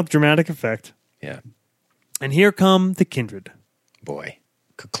 Yeah, dramatic effect. Yeah. And here come the Kindred. Boy.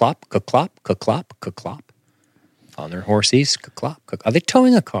 Ka-clop, ka-clop, ka-clop, ka-clop. On their horses, ka-clop, ka-clop. Are they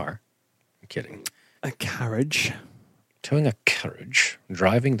towing a car? I'm kidding. A carriage Towing a carriage,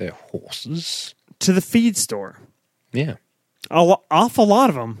 driving their horses. to the feed store. Yeah. Awful lot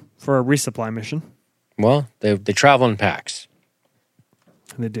of them for a resupply mission. Well, they travel in packs.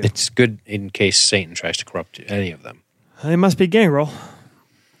 They do. It's good in case Satan tries to corrupt any of them. They must be gangrel.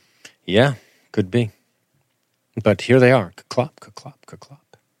 Yeah, could be. But here they are. Ka-clop, ka-clop,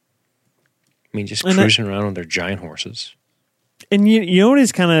 ka-clop. I mean, just cruising around on their giant horses. And you know what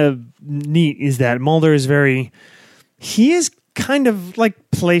is kind of neat is that Mulder is he is kind of like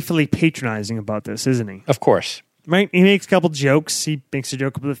playfully patronizing about this, isn't he? Of course. Right? He makes a couple jokes. He makes a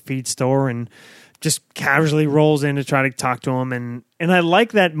joke about the feed store and just casually rolls in to try to talk to him. And I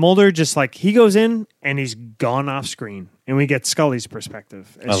like that Mulder just like, he goes in and he's gone off screen. And we get Scully's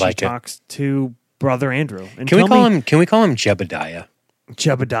perspective as I like she it. talks to brother Andrew. And Can we call him Jebediah?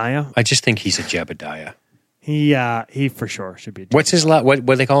 Jebediah? I just think he's a Jebediah. He for sure should be. What's his what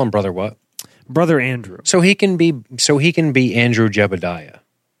do they call him? Brother what? Brother Andrew. So he can be Andrew Jebediah.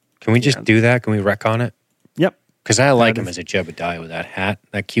 Can we just do that? Can we retcon it? Yep. Because I like him as a Jebediah with that hat,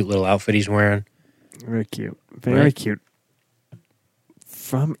 that cute little outfit he's wearing. Very cute. Very Right. cute.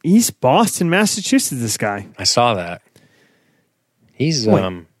 From East Boston, Massachusetts, this guy. I saw that. He's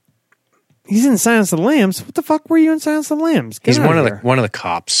Wait. He's in Silence of the Lambs. What the fuck were you in Silence of the Lambs? Get he's out one of here. the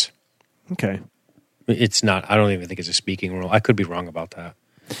cops. Okay. It's not. I don't even think it's a speaking role. I could be wrong about that.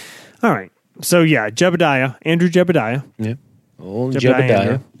 All right. So yeah, Jebediah, Andrew Jebediah. Yeah, old Jebediah Jebediah.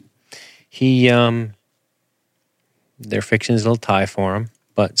 Andrew. He they're fixing his little tie for him,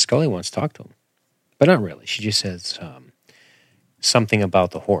 but Scully wants to talk to him, but not really. She just says something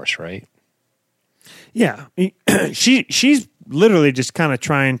about the horse, right? Yeah. She's literally just kind of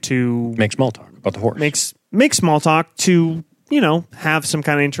trying to Make small talk about the horse. make small talk to, have some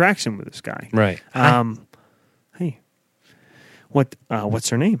kind of interaction with this guy. right. Hey, what's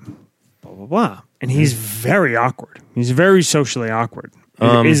her name? Blah, blah, blah. And he's very awkward. He's very socially awkward.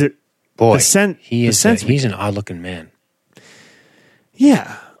 Is it? Boy, the he's an odd-looking man.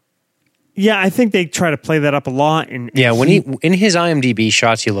 Yeah. Yeah, I think they try to play that up a lot. And when he in his IMDb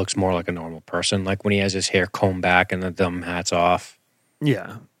shots, he looks more like a normal person. Like when he has his hair combed back and the dumb hat's off.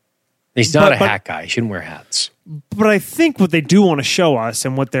 Yeah. He's not a hat guy. He shouldn't wear hats. But I think what they do want to show us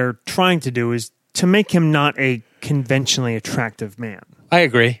and what they're trying to do is to make him not a conventionally attractive man. I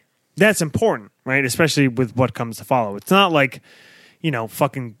agree. That's important, right? Especially with what comes to follow. It's not like,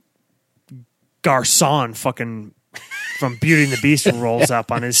 fucking Garcon fucking from Beauty and the Beast rolls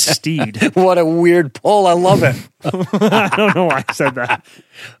up on his steed. What a weird pull. I love it. I don't know why I said that.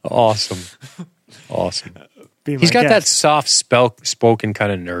 Awesome. He's got that soft spoken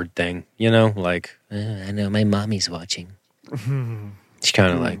kind of nerd thing, like, I know my mommy's watching. He's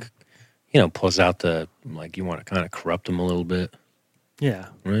kind of like, pulls out the, like, you want to kind of corrupt him a little bit. Yeah.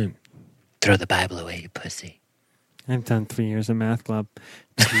 Right. Throw the Bible away, you pussy. I've done 3 years of math club.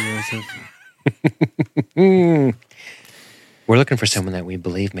 2 years of... We're looking for someone that we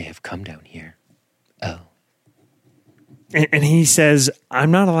believe may have come down here. Oh. And he says,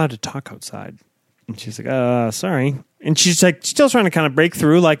 I'm not allowed to talk outside. And she's like, sorry. And she's like, still trying to kind of break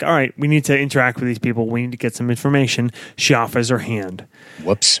through, like, all right, we need to interact with these people. We need to get some information. She offers her hand.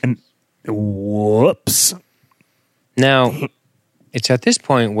 Whoops. Whoops. Now, it's at this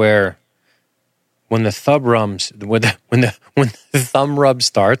point where when the thumb rub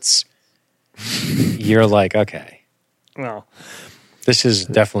starts, you're like, okay. Well, this is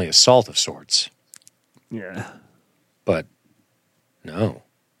definitely assault of sorts. Yeah. But no.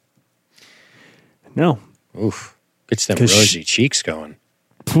 No. Oof. Gets them rosy cheeks going.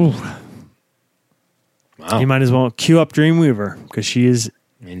 Wow. You might as well cue up Dreamweaver because she is...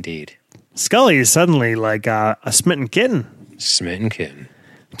 Indeed. Scully is suddenly like a smitten kitten. Smitten kitten.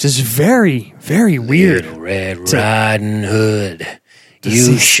 Just very, very weird. Little Red Riding Hood.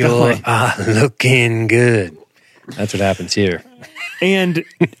 You sure are looking good. That's what happens here. And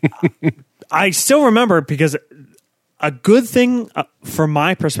I still remember because a good thing from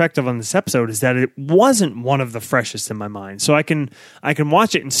my perspective on this episode is that it wasn't one of the freshest in my mind. So I can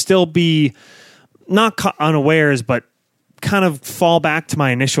watch it and still be not caught unawares, but kind of fall back to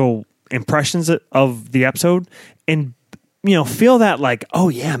my initial impressions of the episode and feel that like, oh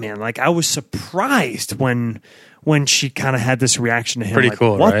yeah, man, like I was surprised when she kind of had this reaction to him. Pretty like,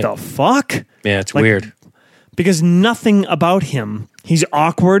 cool, what right? the fuck? Yeah, it's weird. Because nothing about him, he's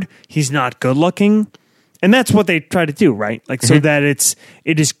awkward, he's not good looking. And that's what they try to do, right? Like, so that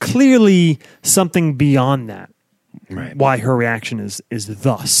it is clearly something beyond that. Right. Why her reaction is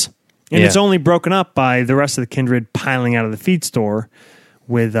thus. And it's only broken up by the rest of the kindred piling out of the feed store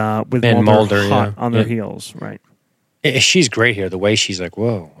with Mulder hot on their heels, right? She's great here. The way she's like,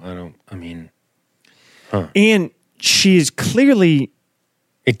 whoa, And she's clearly...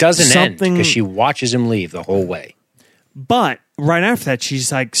 It doesn't end because she watches him leave the whole way. But right after that,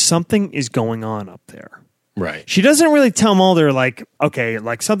 she's like, something is going on up there. Right. She doesn't really tell Mulder, like, okay,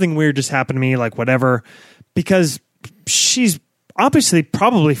 like something weird just happened to me, like whatever, because she's obviously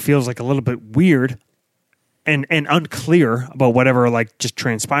probably feels like a little bit weird and unclear about whatever like just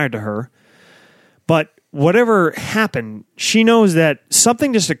transpired to her. But whatever happened, she knows that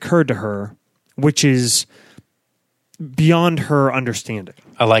something just occurred to her, which is beyond her understanding.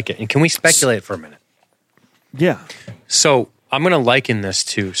 I like it. And can we speculate for a minute? Yeah. So I'm going to liken this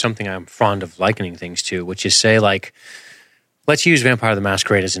to something I'm fond of likening things to, which is say like, let's use Vampire the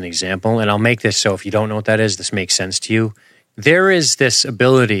Masquerade as an example. And I'll make this so if you don't know what that is, this makes sense to you. There is this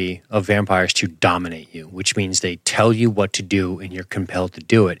ability of vampires to dominate you, which means they tell you what to do and you're compelled to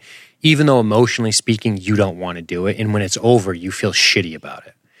do it. Even though emotionally speaking, you don't want to do it. And when it's over, you feel shitty about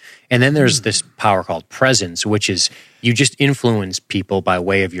it. And then there's this power called presence, which is you just influence people by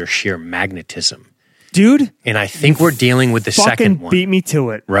way of your sheer magnetism. Dude. And I think we're dealing with the second one. Beat me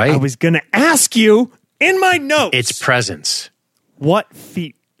to it. Right? I was going to ask you in my notes. It's presence. What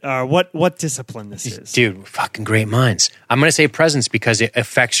feat, what discipline this is. Dude, fucking great minds. I'm going to say presence because it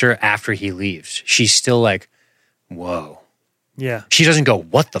affects her after he leaves. She's still like, whoa. Yeah. She doesn't go,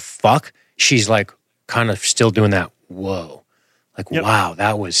 what the fuck? She's like kind of still doing that, whoa. Like, wow,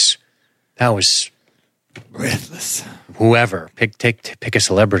 that was breathless. Whoever. Pick a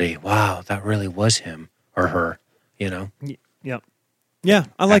celebrity. Wow, that really was him or her, Yep. Yeah,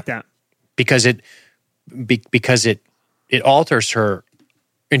 I like that. Because it alters her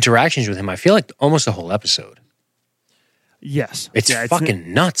interactions with him. I feel like almost the whole episode. Yes. It's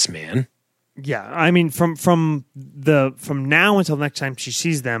fucking nuts, man. Yeah, I mean, from now until next time she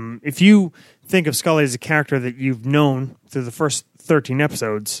sees them, if you think of Scully as a character that you've known through the first 13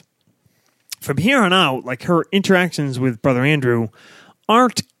 episodes, from here on out, like her interactions with Brother Andrew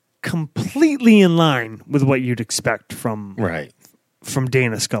aren't completely in line with what you'd expect from from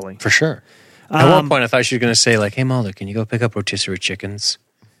Dana Scully. For sure. At one point, I thought she was going to say, like, hey, Mulder, can you go pick up rotisserie chickens?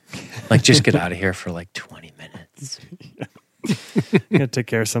 Like, just get out of here for like 20 minutes. Gotta take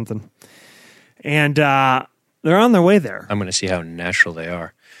care of something. And they're on their way there. I'm going to see how natural they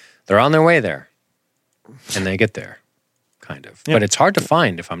are. They're on their way there. And they get there, kind of. Yep. But it's hard to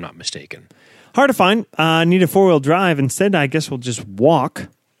find, if I'm not mistaken. Hard to find. Need a 4-wheel drive. Instead, I guess we'll just walk.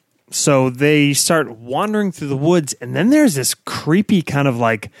 So they start wandering through the woods, and then there's this creepy kind of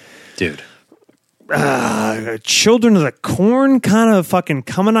like... Dude. Children of the Corn kind of fucking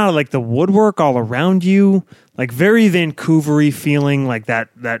coming out of like the woodwork all around you. Like very Vancouver-y feeling, like that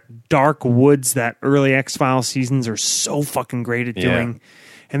dark woods that early X-Files seasons are so fucking great at doing.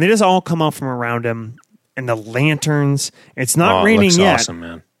 And they just all come out from around him. And the lanterns. It's not raining it looks yet. Awesome,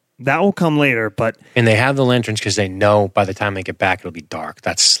 man. That will come later, but... And they have the lanterns because they know by the time they get back, it'll be dark.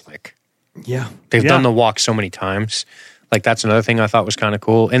 That's slick. Yeah. They've done the walk so many times. Like, that's another thing I thought was kind of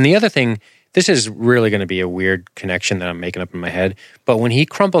cool. And the other thing, this is really going to be a weird connection that I'm making up in my head, but when he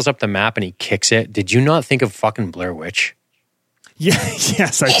crumples up the map and he kicks it, did you not think of fucking Blair Witch? Yeah,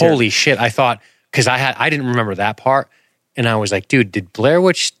 yes, I did. Holy shit. I thought, because I didn't remember that part. And I was like, dude, did Blair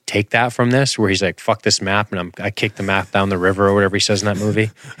Witch take that from this? Where he's like, fuck this map, and I kicked the map down the river or whatever he says in that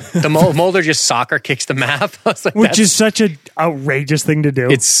movie. The Mulder just soccer kicks the map. I was like, Which is such an outrageous thing to do.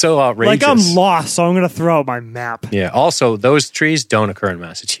 It's so outrageous. Like, I'm lost, so I'm going to throw out my map. Yeah. Also, those trees don't occur in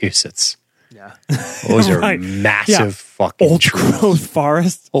Massachusetts. Yeah. Those are Right. massive fucking Old trees. growth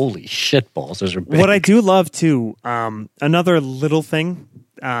forest. Holy shit balls. Those are big. What I do love, too, another little thing,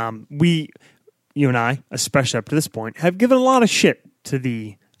 you and I, especially up to this point, have given a lot of shit to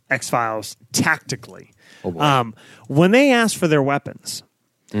the X-Files tactically. Oh, boy. When they ask for their weapons,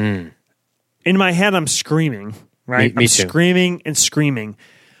 in my head, I'm screaming, right? Me I'm too. screaming and screaming.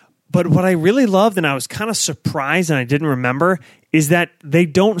 But what I really loved, and I was kind of surprised and I didn't remember, is that they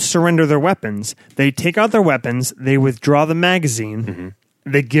don't surrender their weapons. They take out their weapons, they withdraw the magazine,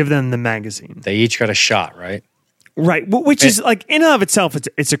 they give them the magazine. They each got a shot, right? Right, which is like in and of itself,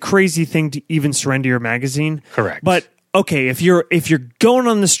 it's a crazy thing to even surrender your magazine. Correct. But okay, if you're going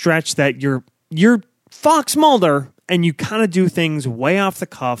on the stretch that you're Fox Mulder and you kind of do things way off the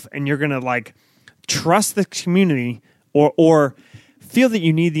cuff, and you're gonna like trust the community or feel that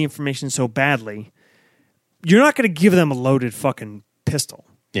you need the information so badly, you're not gonna give them a loaded fucking pistol.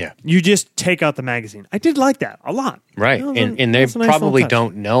 Yeah. You just take out the magazine. I did like that a lot. Right. That was And they that's a nice probably little touch.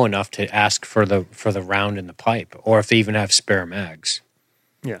 don't know enough to ask for the round in the pipe, or if they even have spare mags.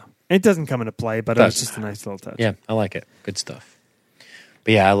 Yeah, it doesn't come into play, but it was just a nice little touch. Yeah, I like it. Good stuff.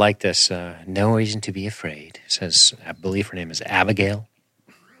 But yeah, I like this. No reason to be afraid. Says, I believe her name is Abigail.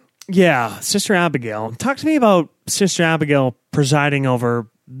 Yeah, Sister Abigail. Talk to me about Sister Abigail presiding over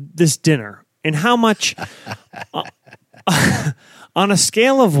this dinner and how much, on a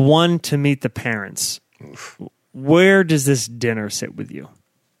scale of 1 to meet the parents, where does this dinner sit with you?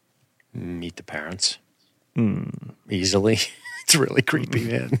 Meet the parents. Easily. It's really creepy,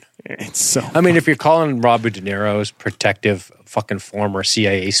 man. It's so. I mean, if you're calling Robert De Niro's protective fucking former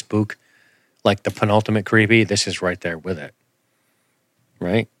CIA spook like the penultimate creepy, this is right there with it.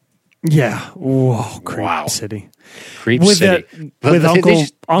 Right? Yeah. Whoa, creep Wow. city. Creep With City. But with they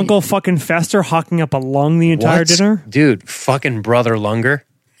just- Uncle fucking Fester hawking up along the entire What? dinner. Dude, fucking Brother Lunger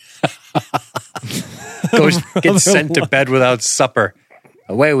gets sent to bed without supper.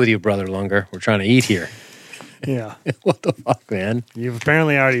 Away with you, Brother Lunger. We're trying to eat here. Yeah. What the fuck, man? You've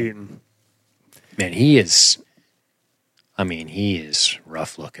apparently already eaten. Man, he is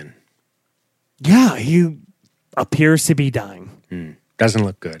rough looking. Yeah, he appears to be dying. Doesn't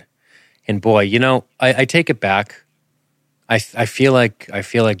look good. And boy, I take it back. I feel like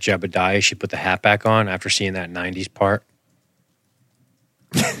Jebediah should put the hat back on after seeing that 90s part.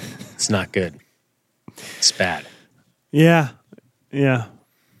 It's not good. It's bad. Yeah. Yeah.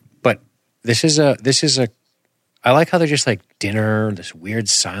 But this is a I like how they're just like dinner, this weird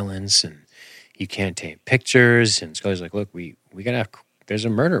silence, and you can't take pictures. And Scully's like, look, we gotta have, there's a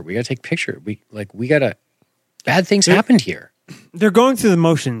murder. We gotta take picture. Bad things happened here. They're going through the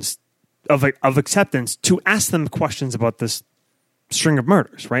motions of acceptance to ask them questions about this string of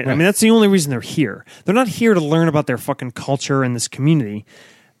murders, right? I mean, that's the only reason they're here. They're not here to learn about their fucking culture and this community.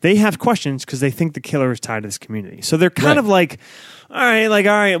 They have questions because they think the killer is tied to this community. So they're kind of like, all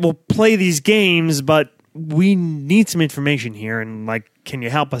right, we'll play these games, but we need some information here, and like, can you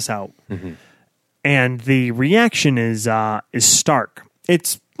help us out? Mm-hmm. And the reaction is stark.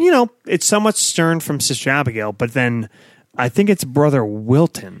 It's it's somewhat stern from Sister Abigail, but then I think it's Brother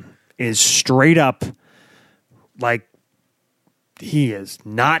Wilton is straight up like he is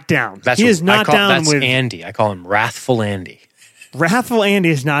not down. That's he is not down that's with Andy. I call him Wrathful Andy. Wrathful Andy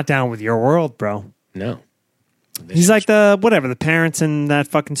is not down with your world, bro. No. He's like the parents in that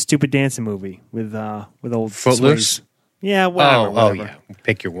fucking stupid dancing movie with old Footloose? Swayze. Yeah, whatever. Oh, yeah.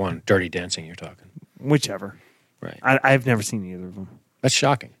 Pick your one. Dirty Dancing, you're talking. Whichever. Right. I've never seen either of them. That's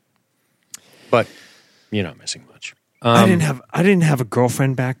shocking. But you're not missing much. I didn't have a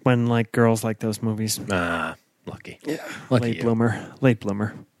girlfriend back when like girls like those movies. Lucky. Yeah. Lucky Late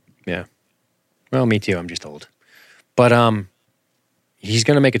bloomer. Yeah. Well, me too. I'm just old. But he's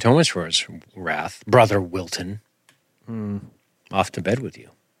going to make atonements for his wrath. Brother Wilton. Off to bed with you.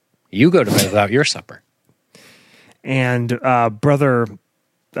 You go to bed without your supper. And brother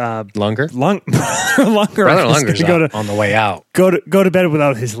Lunger? Lunger. Brother Lunger's on the way out. Go to bed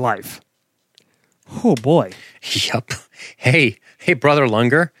without his life. Oh boy. Yep. Hey, Brother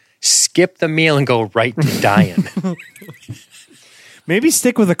Lunger, skip the meal and go right to dying. Maybe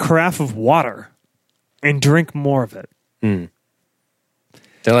stick with a carafe of water and drink more of it. They're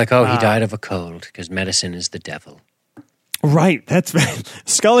like, he died of a cold because medicine is the devil. Right. That's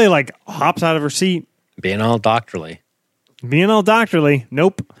Scully like hops out of her seat. Being all doctorly.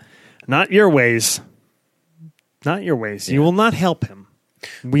 Nope. Not your ways. Not your ways. Yeah. You will not help him.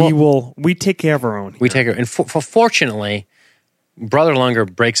 We take care of our own. Here. We take care. And fortunately, Brother Lunger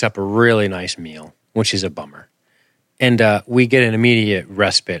breaks up a really nice meal, which is a bummer. And we get an immediate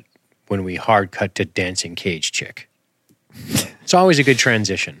respite when we hard cut to dancing cage chick. It's always a good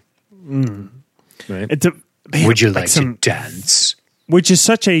transition. Right? Would you like to dance? Which is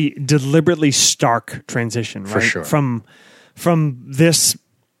such a deliberately stark transition, right? For sure. From this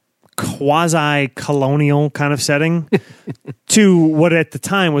quasi-colonial kind of setting to what at the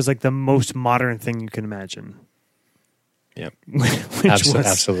time was like the most modern thing you can imagine. Yep. Which was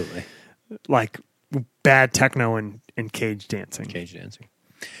absolutely. Like bad techno and cage dancing.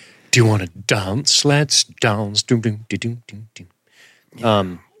 Do you want to dance? Let's dance. Doom, doom, doom, doom, doom.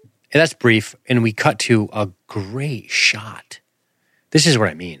 And that's brief, and we cut to a great shot. This is what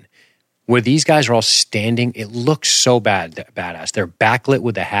I mean. Where these guys are all standing, it looks so badass. They're backlit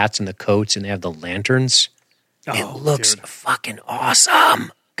with the hats and the coats, and they have the lanterns. It looks fucking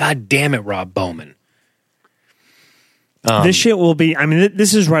awesome. God damn it, Rob Bowman. This shit will be, I mean,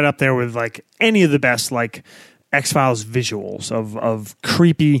 this is right up there with like any of the best like X-Files visuals of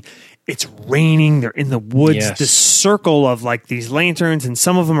creepy. It's raining. They're in the woods. Yes. This circle of like these lanterns, and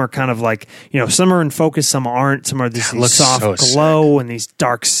some of them are kind of like, some are in focus, some aren't. Some are this soft glow and these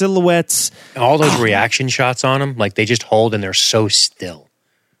dark silhouettes. All those reaction shots on them, like they just hold and they're so still.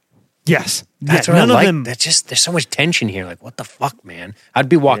 Yes, that's what I like. That's just there's so much tension here. Like, what the fuck, man? I'd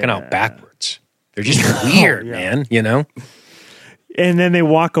be walking out backwards. They're just weird, man. And then they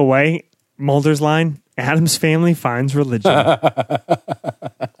walk away. Mulder's line: Adam's family finds religion.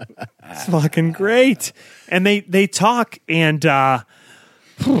 It's fucking great. And they talk, and I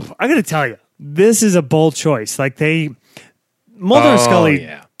got to tell you, this is a bold choice. Like Mulder and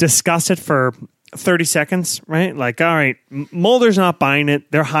Scully discuss it for 30 seconds, right? Like, all right, Mulder's not buying it.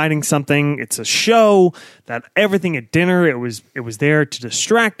 They're hiding something. It's a show. That everything at dinner, it was there to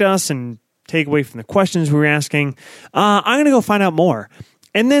distract us and take away from the questions we were asking. I'm going to go find out more.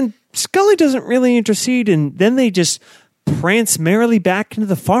 And then Scully doesn't really intercede, and then they just prance merrily back into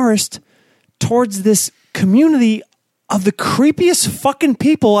the forest towards this community of the creepiest fucking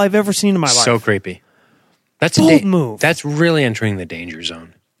people I've ever seen in my life. So creepy. That's bold move. That's really entering the danger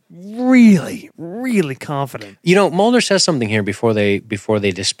zone. Really, really confident. Mulder says something here before they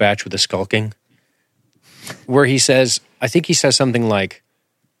dispatch with the skulking, where he says something like,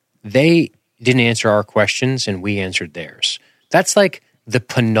 "They didn't answer our questions and we answered theirs." That's like the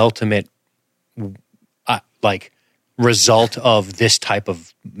penultimate result of this type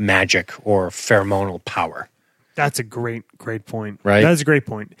of magic or pheromonal power. That's a great point. Right? That's a great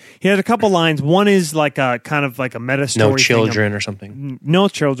point. He had a couple lines. One is like a kind of like a meta story. No children or something. No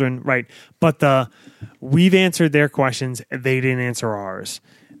children, right. But we've answered their questions, they didn't answer ours.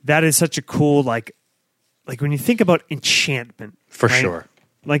 That is such a cool, like when you think about enchantment. For right? sure.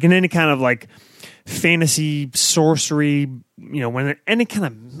 Like in any kind of like fantasy, sorcery, when any kind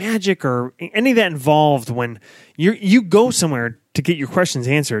of magic or any of that involved, when you go somewhere to get your questions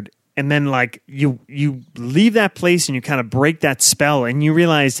answered, and then like you leave that place and you kind of break that spell, and you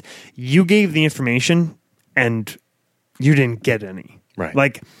realize you gave the information and you didn't get any. Right.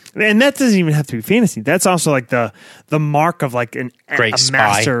 Like, and that doesn't even have to be fantasy. That's also like the mark of like a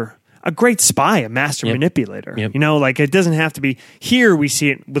master. A great spy, a master manipulator. Yep. Like it doesn't have to be. Here we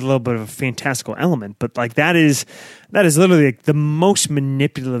see it with a little bit of a fantastical element, but like that is literally like the most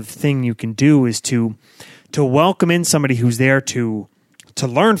manipulative thing you can do is to welcome in somebody who's there to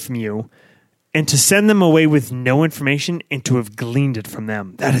learn from you, and to send them away with no information and to have gleaned it from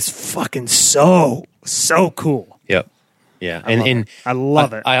them. That is fucking so cool. Yep. Yeah. I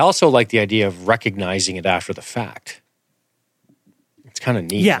love it. I also like the idea of recognizing it after the fact. It's kind of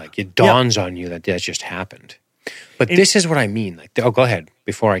neat. Yeah. Like it dawns on you that just happened. But this is what I mean. Like, go ahead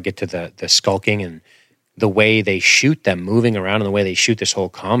before I get to the skulking and the way they shoot them moving around and the way they shoot this whole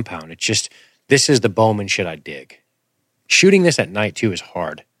compound. It's just, this is the Bowman shit I dig. Shooting this at night too is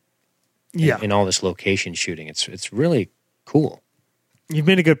hard. Yeah. In all this location shooting. It's really cool. You've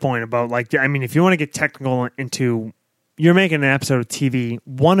made a good point about, like, I mean, if you want to get technical into, you're making an episode of TV,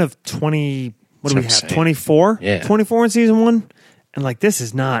 one of 20, what do we have, 24? Yeah. 24 in season 1? And, like, this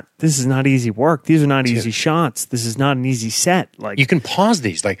is not easy work. These are not easy shots. This is not an easy set. Like, you can pause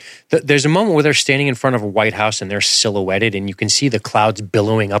these. Like, there's a moment where they're standing in front of a White House and they're silhouetted and you can see the clouds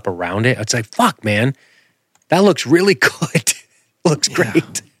billowing up around it. It's like, fuck, man. That looks really good. It looks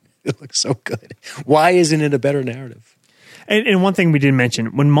great. It looks so good. Why isn't it a better narrative? And one thing we didn't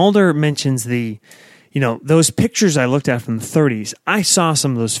mention, when Mulder mentions those pictures I looked at from the 30s, I saw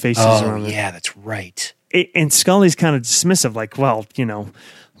some of those faces around there. Yeah, that's right. And Scully's kind of dismissive, like, well,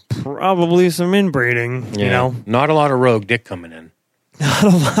 probably some inbreeding, Not a lot of rogue dick coming in.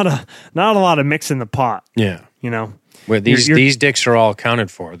 Not a lot of mix in the pot. Yeah. Where these dicks are all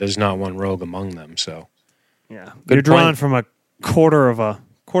accounted for. There's not one rogue among them, so. Yeah. You're drawn from a quarter of a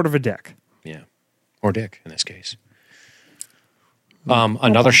dick. Yeah. Or dick in this case.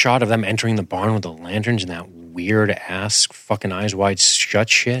 Another shot of them entering the barn with the lanterns and that weird ass fucking eyes wide shut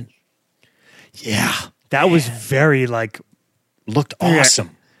shit. Yeah. That was very looked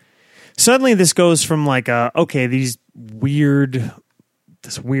awesome. Suddenly this goes from this weird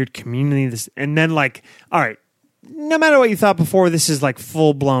community, and then all right, no matter what you thought before, this is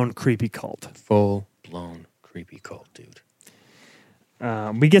full blown creepy cult. Full blown creepy cult, dude.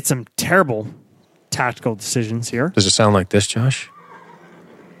 We get some terrible tactical decisions here. Does it sound like this, Josh?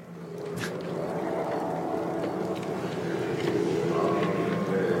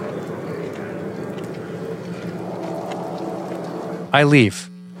 I leave.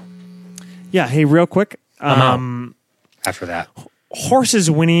 Yeah. Hey, real quick. I'm out after that.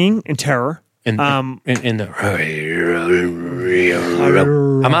 Horses whinnying in terror. In the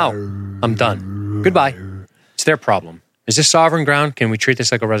I'm out. I'm done. Goodbye. It's their problem. Is this sovereign ground? Can we treat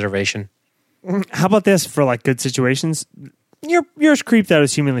this like a reservation? How about this for good situations? You're as creeped out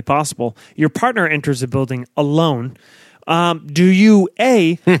as humanly possible. Your partner enters the building alone. Do you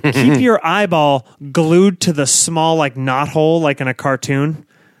A, keep your eyeball glued to the small knot hole like in a cartoon,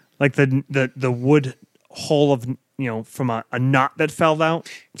 like the wood hole of from a knot that fell out?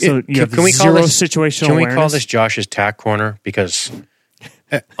 So you have zero situational awareness. Can we call this Josh's tack corner? Because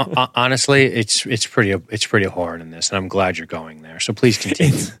honestly, it's pretty hard in this, and I'm glad you're going there. So please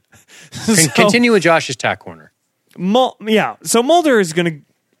continue. Continue with Josh's tack corner. So Mulder is going to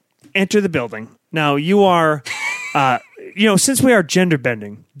enter the building. Now you are. Since we are gender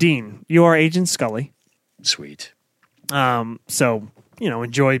bending, Dean, you are Agent Scully. Sweet. So,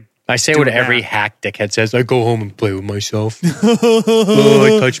 enjoy. I say what every hack dickhead says. I go home and play with myself.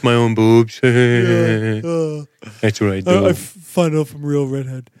 I touch my own boobs. That's what I do. I find out from real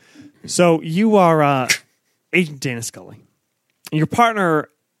redhead. So you are Agent Dana Scully. Your partner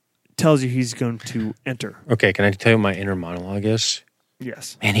tells you he's going to enter. Okay, can I tell you what my inner monologue is?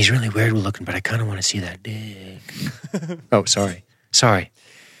 Yes. Man, he's really weird looking, but I kind of want to see that dick. Oh, sorry. No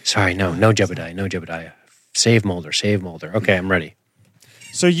Jebediah. Save Mulder. Okay, I'm ready.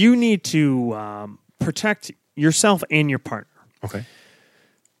 So you need to protect yourself and your partner. Okay.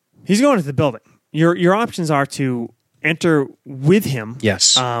 He's going to the building. Your options are to enter with him.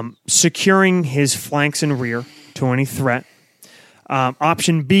 Yes. Securing his flanks and rear to any threat.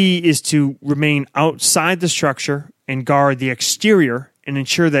 Option B is to remain outside the structure and guard the exterior and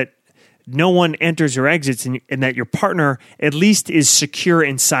ensure that no one enters or exits and that your partner at least is secure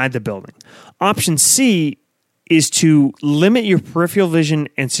inside the building. Option C is to limit your peripheral vision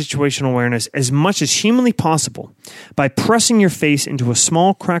and situational awareness as much as humanly possible by pressing your face into a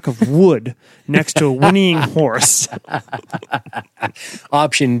small crack of wood next to a whinnying horse.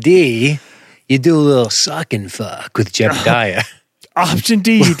 Option D, you do a little suck and fuck with Jebediah. Option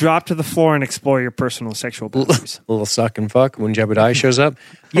D, you drop to the floor and explore your personal sexual boundaries. A little suck and fuck when Jebediah shows up.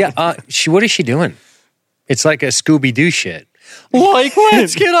 Yeah, what is she doing? It's like a Scooby-Doo shit.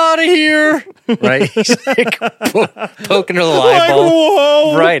 Let's get out of here. Right? He's poking her little eyeball.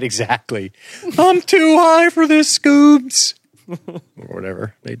 Whoa. Right, exactly. I'm too high for this, Scoobs. Or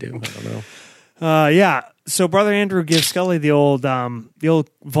whatever they do. I don't know. Yeah. So Brother Andrew gives Scully the old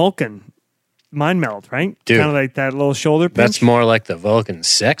Vulcan mind meld, right? Dude, kind of like that little shoulder pinch. That's more like the Vulcan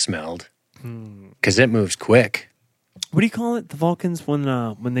sex meld. because it moves quick. What do you call it? The Vulcans when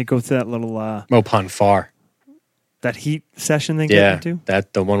they go through that little Ponfar. that heat session they get into?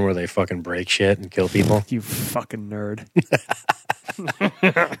 That the one where they fucking break shit and kill people. You fucking nerd.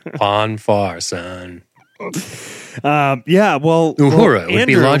 Ponfar, son. Yeah, well, Uhura, it would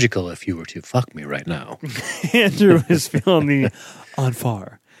be Andrew- logical if you were to fuck me right now. Andrew is feeling the on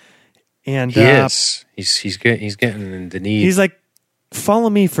fire. And He is. He's getting in the need. he's like, follow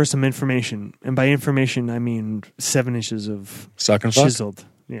me for some information. And by information, I mean 7 inches of Suck and fuck? chiseled.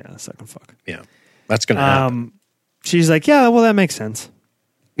 Yeah, suck and fuck. Yeah. That's going to happen. She's like, yeah, well, that makes sense.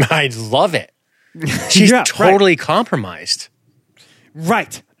 I love it. She's Yeah, totally compromised.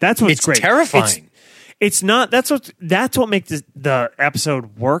 Right. That's what's It's great. terrifying. It's not. That's what makes the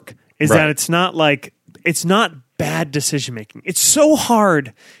episode work. Is Right. that it's not bad decision making. It's so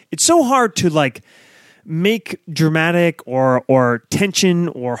hard. It's so hard to like make dramatic or tension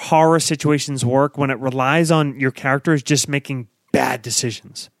or horror situations work when it relies on your characters just making bad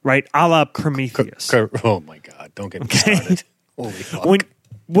decisions, right? A la Prometheus. Oh my God. Don't get me started. Holy fuck.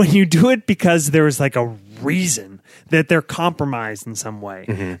 When you do it because there is like a reason that they're compromised in some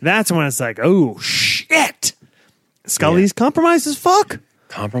way, that's when it's like, oh shit, Scully's compromised as fuck.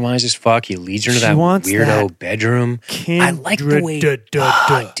 Compromised as fuck. He leads her to She that wants weirdo that bedroom. I like the way,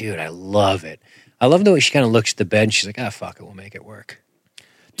 dude, I love it. I love the way she kind of looks at the bed and she's like, fuck it, we'll make it work.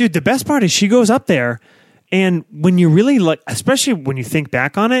 Dude, the best part is she goes up there, and when you really like, especially when you think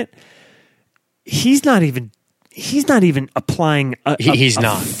back on it, he's not even applying He's a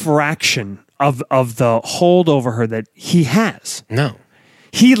not. fraction of the hold over her that he has. No.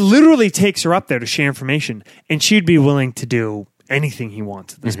 He literally takes her up there to share information, and she'd be willing to do anything he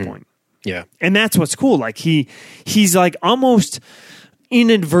wants at this point. Yeah. And that's what's cool. Like he's like almost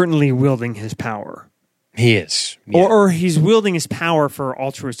inadvertently wielding his power. He is. Yeah. Or he's wielding his power for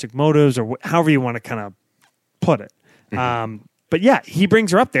altruistic motives, or however you want to kind of put it. But yeah, he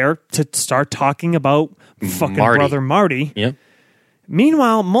brings her up there to start talking about fucking brother Marty. Yeah.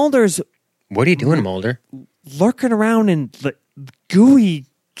 Meanwhile, Mulder's What are you doing, Mulder? lurking around in the gooey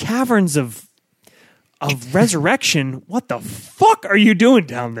caverns of resurrection. What the fuck are you doing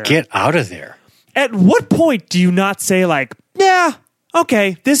down there? Get out of there. At what point do you not say like, yeah,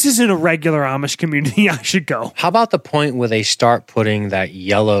 okay, this isn't a regular Amish community, I should go? How about the point where they start putting that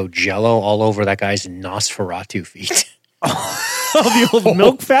yellow jello all over that guy's Nosferatu feet? Oh, the old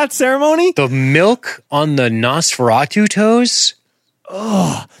milk fat ceremony? The milk on the Nosferatu toes?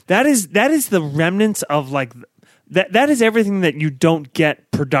 That is the remnants of like that is everything that you don't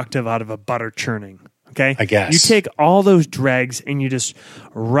get productive out of a butter churning. Okay, I guess. you take all those dregs and you just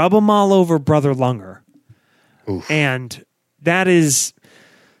rub them all over Brother Lunger, and that is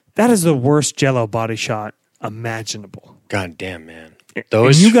the worst Jello body shot imaginable. God damn, man.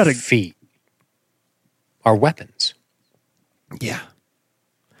 Those feet are weapons. Yeah,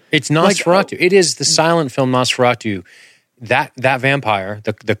 It's Nosferatu. It is the silent film Nosferatu. That vampire,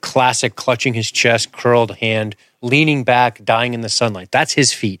 the classic clutching his chest, curled hand, leaning back, dying in the sunlight. That's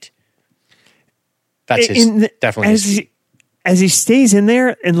his feet. That's definitely his feet. As he stays in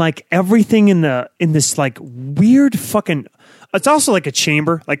there, and like everything in this like weird fucking. It's also like a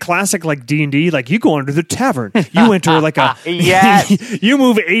chamber, like classic, like D&D. Like you go under the tavern, you enter like a you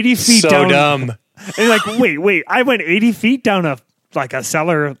move 80 feet down. So dumb. And you're like, wait, I went 80 feet down a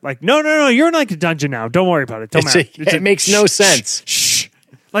cellar. Like, no, you're in like a dungeon now. Don't worry about it. Don't matter. It makes no sense. Shh.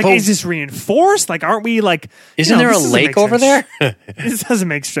 Like, is this reinforced? Like, aren't we like? Isn't there a lake over there? This doesn't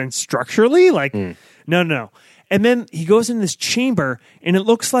make sense structurally. Like, no. And then he goes in this chamber, and it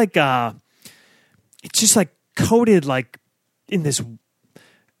looks like it's just like coated like in this,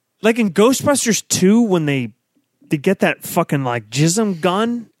 like in Ghostbusters 2 when they get that fucking like jism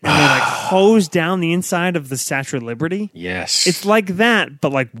gun and they like hose down the inside of the Statue of Liberty. Yes. It's like that,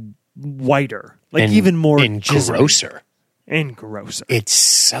 but like whiter, like even more grosser. And grosser. It's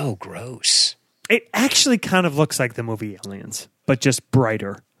so gross. It actually kind of looks like the movie Aliens, but just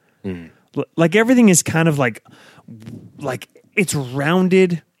brighter. Like everything is kind of like it's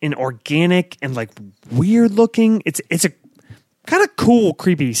rounded and organic and like weird looking. It's a kind of cool,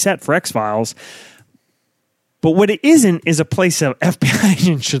 creepy set for X-Files. But what it isn't is a place a FBI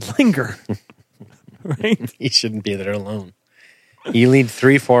agent should linger. Right? He shouldn't be there alone. You lead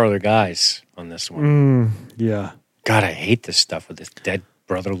 3-4 other guys on this one. Yeah. God, I hate this stuff with this dead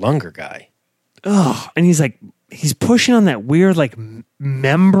Brother Lunger guy. Oh, and he's pushing on that weird like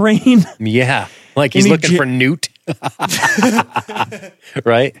membrane. Yeah, like he's looking for Newt.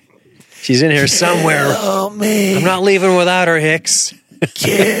 Right? She's in here somewhere. Oh me! I'm not leaving without her, Hicks.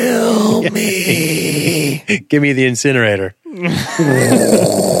 Kill me! Give me the incinerator.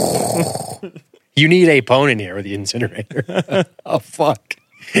 You need a opponent here with the incinerator. Oh, fuck.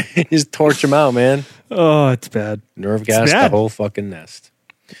 Just torch him out, man. Oh, it's bad. Nerve gas the whole fucking nest.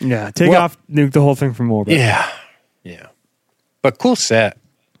 Yeah, take off, nuke the whole thing from orbit. Yeah. But cool set.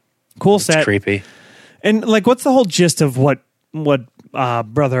 Cool It's set. creepy. And like, what's the whole gist of what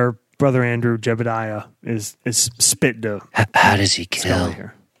brother Andrew Jebediah is spit to How does he Scully kill?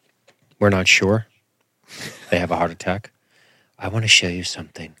 here? We're not sure. They have a heart attack. I want to show you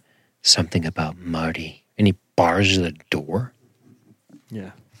something. Something about Marty. And he bars the door.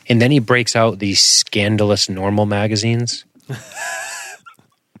 Yeah. And then he breaks out these scandalous normal magazines.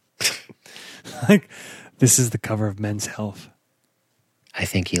 Like, this is the cover of Men's Health. I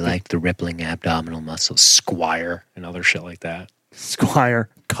think he liked the rippling abdominal muscles, Squire, and other shit like that. Squire,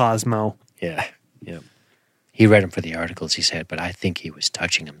 Cosmo. Yeah. He read them for the articles, he said, but I think he was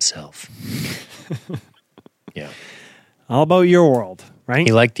touching himself. Yeah. All about your world, right?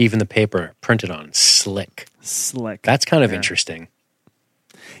 He liked even the paper printed on Slick. Slick. That's kind of interesting.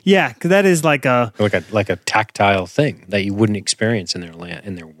 Yeah, because that is like a... Like a tactile thing that you wouldn't experience in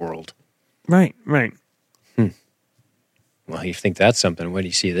their world. Right. Well, you think that's something. Where do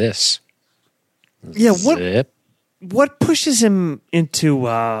you see this? Yeah, Zip. what pushes him into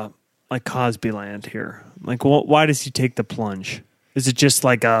like Cosby land here? Like, why does he take the plunge? Is it just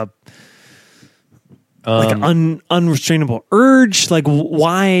like an unrestrainable urge? Like,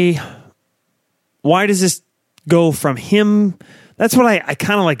 why does this go from him? That's what I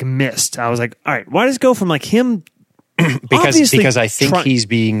kind of like missed. I was like, all right, why does it go from like him? Because I think he's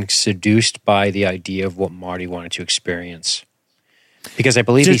being seduced by the idea of what Marty wanted to experience. Because I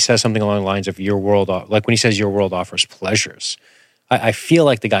believe he says something along the lines of your world, like when he says your world offers pleasures. I feel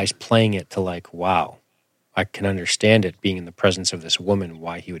like the guy's playing it to like, wow, I can understand it being in the presence of this woman,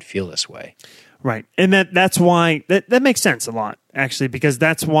 why he would feel this way. Right. And that's why that makes sense a lot, actually, because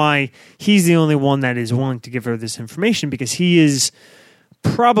that's why he's the only one that is willing to give her this information, because he is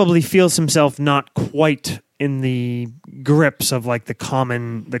probably feels himself not quite in the grips of like the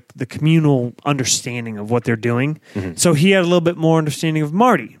communal understanding of what they're doing. Mm-hmm. So he had a little bit more understanding of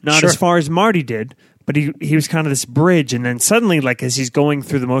Marty, not as far as Marty did, but he was kind of this bridge. And then suddenly, like as he's going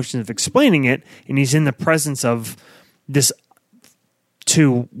through the motions of explaining it, and he's in the presence of this,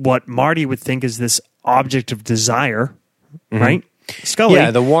 to what Marty would think is this object of desire, right? Scully. Yeah,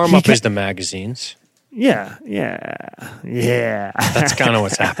 the warm-up is the magazines. Yeah. That's kind of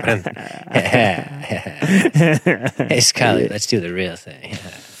what's happening. Hey, Scully, let's do the real thing.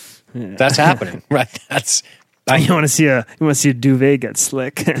 That's happening, right? You want to see a duvet get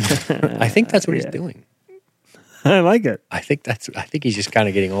slick? I think that's what he's doing. I like it. I think he's just kind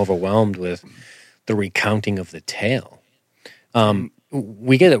of getting overwhelmed with the recounting of the tale.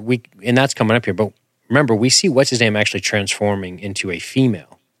 We get it, and that's coming up here. But remember, we see what's his name actually transforming into a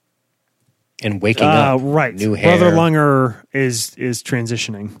female. And waking up, right? New hair. Brother Lunger is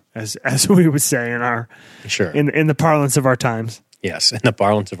transitioning, as we would say in our in the parlance of our times. Yes, in the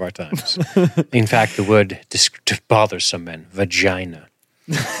parlance of our times. In fact, the word bothers some men: vagina.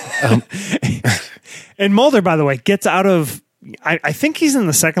 And Mulder, by the way, gets out of. I think he's in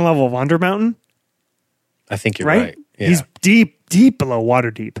the second level of Undermountain. I think you're right. Yeah. He's deep below water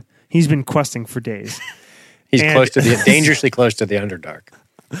deep. He's been questing for days. He's dangerously close to the Underdark.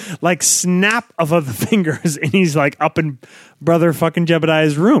 Like snap of the fingers, and he's like up in Brother fucking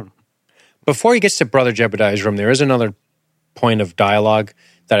Jebediah's room. Before he gets to Brother Jebediah's room, there is another point of dialogue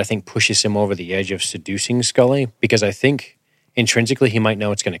that I think pushes him over the edge of seducing Scully, because I think intrinsically he might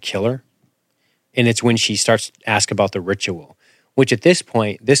know it's going to kill her. And it's when she starts to ask about the ritual, which at this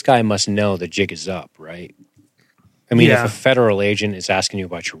point, this guy must know the jig is up, right? I mean, if a federal agent is asking you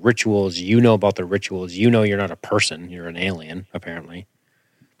about your rituals, you know about the rituals, you know you're not a person, you're an alien, apparently.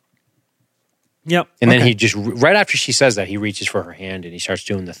 Yep. And then he just, right after she says that, he reaches for her hand and he starts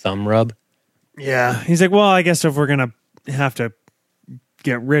doing the thumb rub. Yeah. He's like, well, I guess if we're going to have to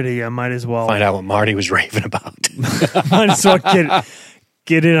get rid of you, I might as well find out what Marty was raving about. Might as well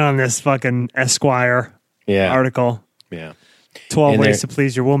get in on this fucking Esquire article. Yeah. 12 ways to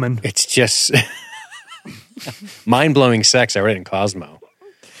please your woman. It's just mind-blowing sex. I read it in Cosmo.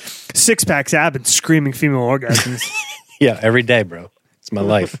 6-packs ab and screaming female orgasms. Yeah, every day, bro. It's my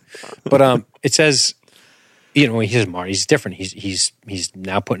life. But it says, he says Marty's different. He's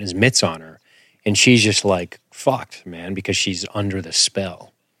now putting his mitts on her, and she's just like fucked, man, because she's under the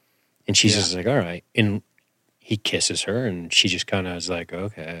spell, and she's just like, all right. And he kisses her, and she just kind of is like,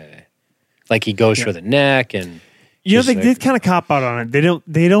 okay, like he goes for the neck, and they did kind of cop out on it.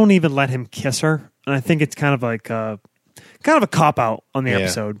 They don't even let him kiss her, and I think it's kind of like a cop out on the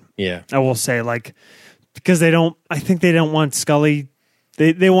episode. Yeah, I will say, like, because I think they don't want Scully.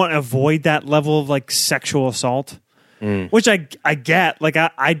 they want to avoid that level of like sexual assault, which I get. Like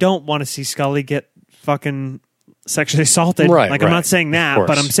I don't want to see Scully get fucking sexually assaulted. Right, like right. I'm not saying that, Of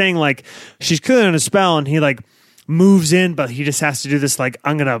but course. I'm saying like she's clearly on a spell, and he like moves in, but he just has to do this like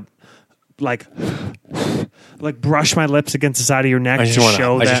I'm gonna like brush my lips against the side of your neck I to just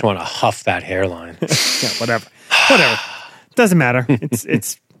show want that. to huff that hairline. Yeah, whatever. Doesn't matter.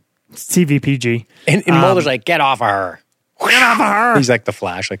 It's TVPG. And Mulder's like, get off of her. Get off of her, He's like the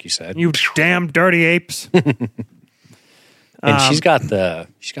Flash, like you said. you damn dirty apes. And she's got the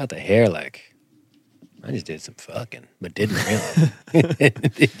hair like, I just did some fucking, but didn't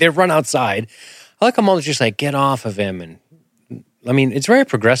really. They run outside. I like how Mulder's just like, get off of him. And I mean, it's very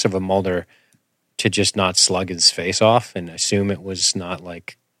progressive of Mulder to just not slug his face off and assume it was not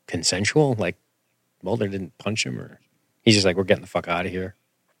like consensual. Like Mulder didn't punch him, or he's just like, we're getting the fuck out of here.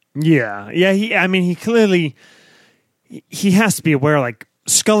 Yeah. He clearly he has to be aware. Like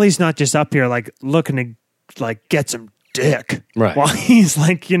Scully's not just up here like looking to like get some dick, Right. While he's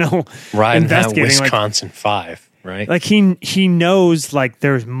like Riding that investigating. Wisconsin 5, right? Like he knows like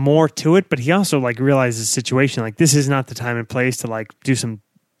there's more to it, but he also like realizes the situation. Like this is not the time and place to like do some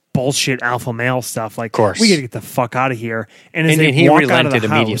bullshit alpha male stuff. Like, course. we got to get the fuck out of here. And as and they he walk out of relented the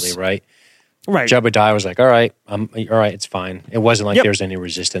house, immediately, right? right? Jebediah was like, all right, it's fine. It wasn't like Yep. there was any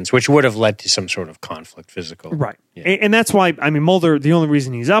resistance, which would have led to some sort of conflict, physical. Right. Yeah. And that's why, I mean, Mulder, the only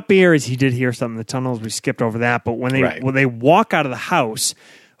reason he's up here is he did hear something in the tunnels. We skipped over that. But when they walk out of the house,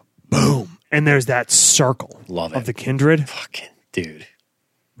 boom, and there's that circle Love of it. the kindred. Fucking dude.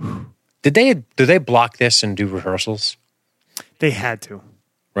 Did they block this and do rehearsals? They had to.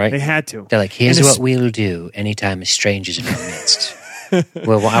 Right? They had to. They're like, here's And what we'll do anytime a stranger's in our midst.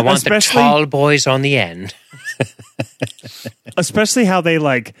 Well, I want the Especially- tall boys on the end. Especially how they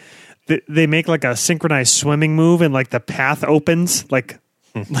like, they make like a synchronized swimming move and like the path opens, like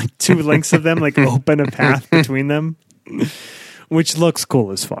two links of them like open a path between them, which looks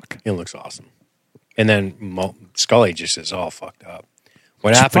cool as fuck. It looks awesome. And then Scully just is all fucked up.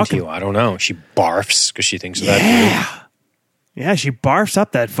 What happened to you? I don't know. She barfs because she thinks of that dude. Yeah, she barfs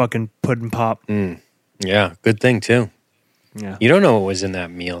up that fucking pudding pop. Yeah, good thing too. Yeah. You don't know what was in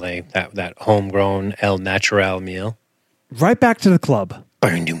that meal, that homegrown El Natural meal. Right back to the club.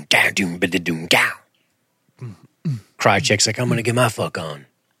 Burn doom down doom ba doom gow. Krychek's like, I'm gonna get my fuck on.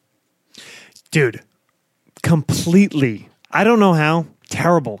 Dude, completely. I don't know how.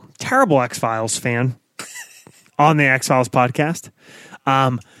 Terrible X-Files fan on the X-Files podcast.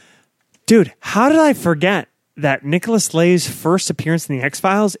 Dude, how did I forget that Nicholas Lay's first appearance in the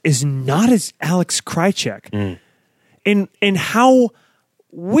X-Files is not as Alex Krycek? And how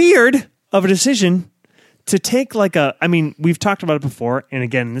weird of a decision to take like I mean, we've talked about it before, and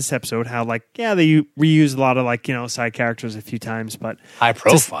again in this episode, how like, yeah, they reuse a lot of like, side characters a few times, but High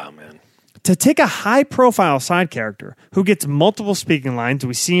profile, man. to take a high-profile side character who gets multiple speaking lines,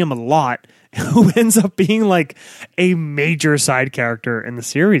 we see him a lot, who ends up being like a major side character in the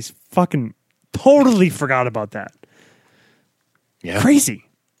series. Fucking totally forgot about that. Yeah. Crazy.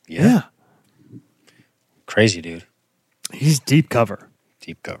 Yeah. Crazy, dude. He's deep cover.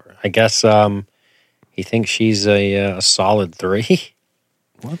 Deep cover. I guess he thinks she's a solid 3.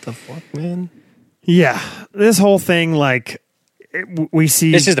 What the fuck, man? Yeah. This whole thing, like, we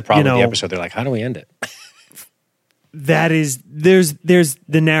see... This is the problem with the episode. They're like, how do we end it? That is... There's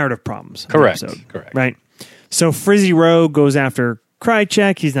the narrative problems. in the Correct. episode, Correct. Right? So Frizzy Rowe goes after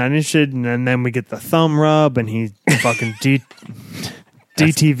Krycek. He's not interested. And then we get the thumb rub, and he fucking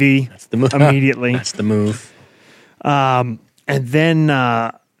DTV That's the move. immediately. That's the move. And then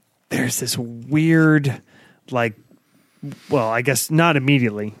there's this weird, like, well, I guess not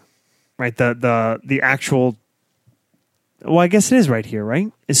immediately, right? The actual, well, I guess it is right here,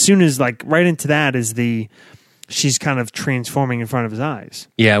 right? As soon as like right into that is she's kind of transforming in front of his eyes.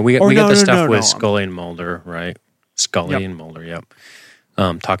 Yeah, we got no, the no, stuff no, with no. Scully and Mulder, right? Scully Yep. and Mulder, yep.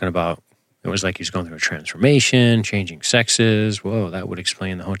 Talking about, it was like he's going through a transformation, changing sexes. Whoa, that would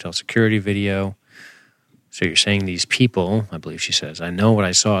explain the hotel security video. So you're saying these people, I believe she says, I know what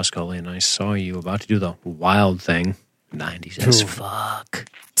I saw, Scully, and I saw you about to do the wild thing. 90s as Ooh. fuck.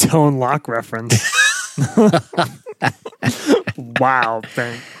 Tone lock reference. Wow,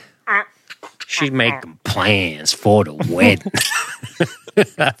 thing. She's making plans for the wedding.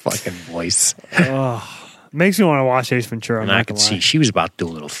 That fucking voice. Makes me want to watch Ace Ventura. I'm And not I could gonna lie. see she was about to do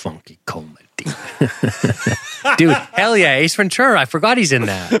a little funky comedy. Dude, hell yeah, Ace Ventura. I forgot he's in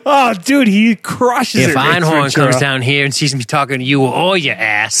that. Oh, dude, he crushes If it. Ace Einhorn Ventura. comes down here and sees me talking to you or your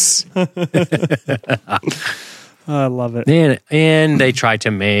ass. I love it. And they tried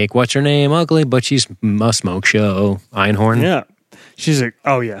to make, what's her name, ugly, but she's a smoke show. Einhorn. Yeah. She's like,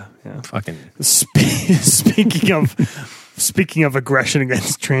 oh yeah. Fucking Speaking of aggression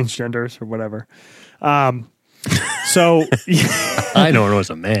against transgenders or whatever. So I don't know as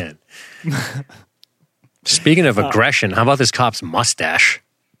a man. Speaking of aggression, how about this cop's mustache?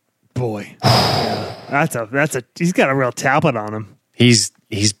 boy, that's a he's got a real tablet on him. He's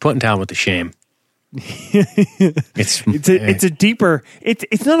putting down with the shame. It's a deeper.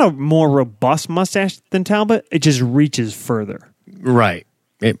 It's not a more robust mustache than Talbot. It just reaches further. Right.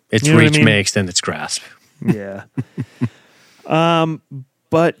 Its You know reach what I mean? may extend its grasp. Yeah.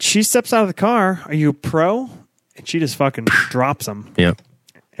 But she steps out of the car. Are you a pro? And she just fucking drops him. Yep.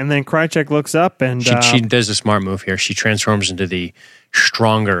 And then Krychek looks up and She does a smart move here. She transforms into the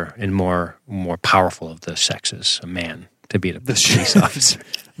stronger and more powerful of the sexes, a man, to beat up the police officer.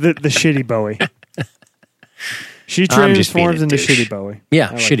 the shitty Bowie. She I'm just being transforms a into douche. shitty Bowie. Yeah,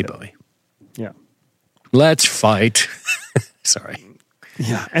 I like shitty it. Bowie. Yeah. Let's fight. Sorry.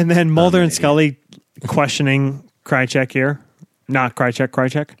 Yeah. And then Mulder and Scully questioning Krychek here. Not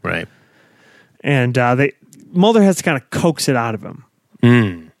Krychek. Right. And Mulder has to kind of coax it out of him.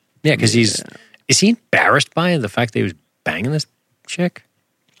 Yeah, because is he embarrassed by the fact that he was banging this chick?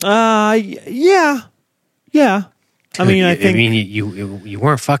 Yeah. I mean, I think. you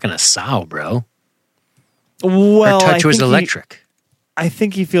weren't fucking a sow, bro. Well, Her touch was electric. I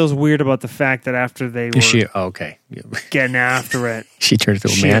think he feels weird about the fact that after they were Okay. getting after it, She turned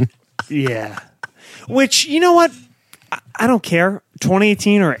into a man. Yeah. Which, you know what? I don't care.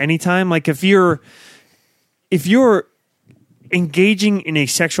 2018 or anytime. Like if you're engaging in a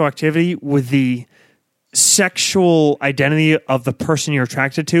sexual activity with the sexual identity of the person you're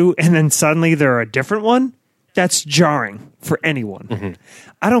attracted to, and then suddenly they're a different one, that's jarring for anyone. Mm-hmm.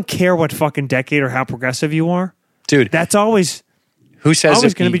 I don't care what fucking decade or how progressive you are. Dude, That's always who says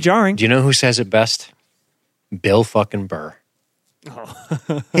always it- going to be jarring. Do you know who says it best? Bill fucking Burr.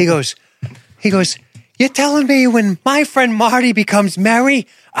 Oh. He goes, you're telling me when my friend Marty becomes Mary,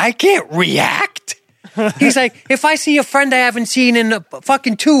 I can't react? He's like, if I see a friend I haven't seen in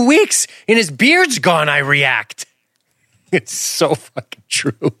fucking 2 weeks and his beard's gone, I react. It's so fucking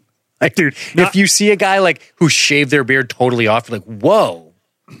true. Like, dude, if you see a guy like who shaved their beard totally off, you're like, whoa,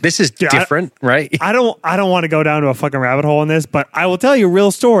 this is different, right? I don't want to go down to a fucking rabbit hole in this, but I will tell you a real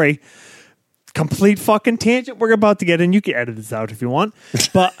story. Complete fucking tangent we're about to get in. You can edit this out if you want.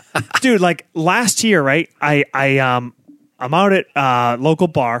 But dude, like last year, right? I'm out at a local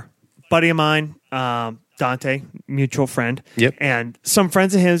bar, buddy of mine, Dante, mutual friend. Yep. And some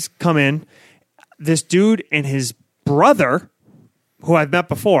friends of his come in. This dude and his brother, who I've met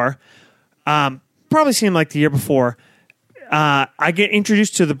before, probably seen him like the year before. I get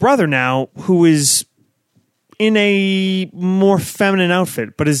introduced to the brother now, who is in a more feminine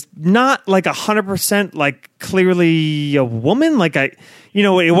outfit, but is not like 100% like clearly a woman. Like it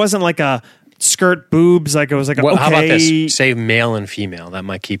wasn't like a skirt boobs. Like it was like Well, okay. how about this? Say male and female. That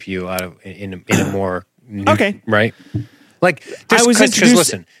might keep you out of in a more Okay. right. Like I was introduced-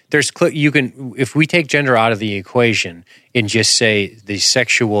 listen. There's you can if we take gender out of the equation and just say the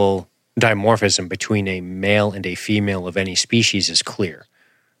sexual dimorphism between a male and a female of any species is clear.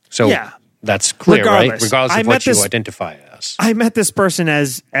 So Yeah. that's clear, right? Regardless. Regardless I of met what you this- identify as. I met this person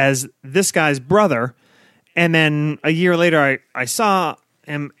as this guy's brother, and then a year later I saw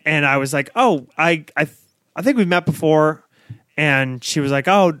him and I was like, oh, I think we've met before, and she was like,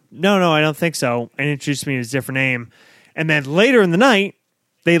 oh no, I don't think so, and introduced me to his different name, and then later in the night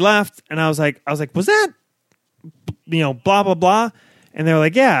they left, and I was like, was that blah blah blah, and they were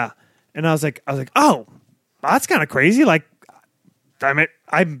like, yeah, and I was like, oh, that's kind of crazy, like.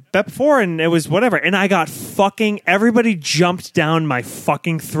 I bet before and it was whatever. And I got everybody jumped down my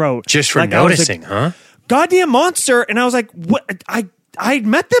fucking throat. Just for Like, I was like, noticing, huh? Goddamn monster. And I was like, what? I'd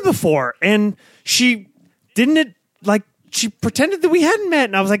met them before. And she she pretended that we hadn't met.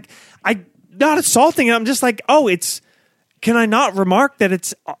 And I was like, not assaulting. And I'm just like, can I not remark that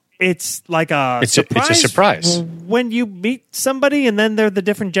it's like a surprise? It's a surprise. When you meet somebody and then they're the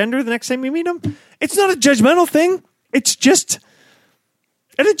different gender the next time you meet them. It's not a judgmental thing. It's just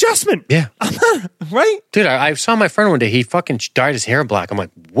an adjustment. Yeah. Right? Dude, I saw my friend one day. He fucking dyed his hair black. I'm like,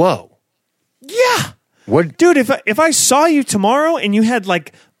 whoa. Yeah. What? Dude, if I saw you tomorrow and you had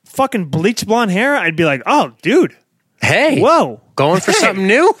like fucking bleach blonde hair, I'd be like, oh, dude. Hey. Whoa. Going for something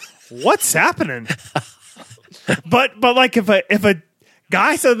new? What's happening? but like if a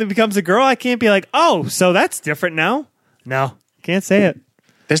guy suddenly becomes a girl, I can't be like, oh, so that's different now. No, can't say it.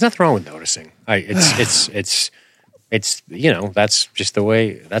 There's nothing wrong with noticing. It's that's just the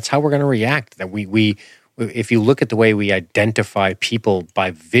way. That's how we're going to react. That we if you look at the way we identify people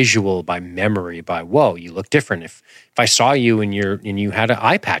by visual, by memory, by whoa, you look different. If I saw you and you had an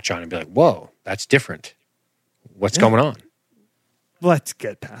eye patch on, I'd be like, whoa, that's different. What's going on? Let's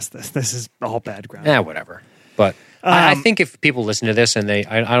get past this. This is all bad ground. Yeah, whatever. But I think if people listen to this and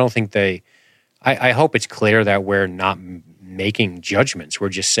I don't think I hope it's clear that we're not making judgments. We're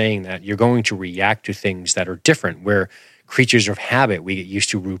just saying that you're going to react to things that are different. We're creatures of habit. We get used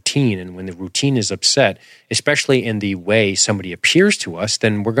to routine. And when the routine is upset, especially in the way somebody appears to us,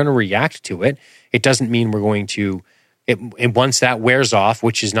 then we're going to react to it. It doesn't mean we're going to, once that wears off,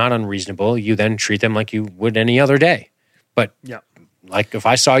 which is not unreasonable, you then treat them like you would any other day. But like if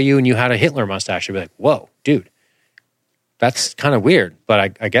I saw you and you had a Hitler mustache, I'd be like, whoa, dude. That's kind of weird,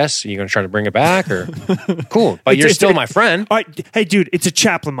 but I guess you're going to try to bring it back or cool. But you're still my friend. All right. Hey, dude, it's a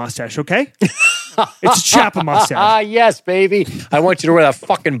Chaplin mustache, okay? It's a Chaplin mustache. Ah, yes, baby. I want you to wear that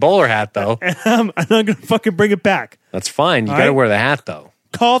fucking bowler hat, though. I'm not going to fucking bring it back. That's fine. You got to wear the hat, though.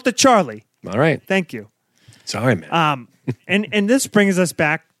 Call it the Charlie. All right. Thank you. Sorry, man. And this brings us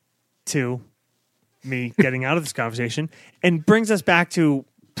back to me getting out of this conversation and brings us back to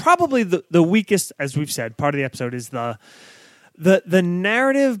probably the weakest, as we've said, part of the episode is the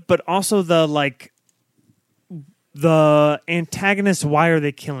narrative, but also the antagonist, why are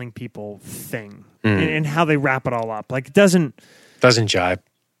they killing people thing, and how they wrap it all up. Like, it doesn't jive.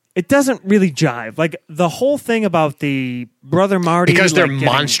 It doesn't really jive. Like, the whole thing about the brother Marty, because they're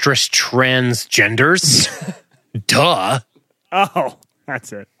monstrous transgenders. Duh. Oh,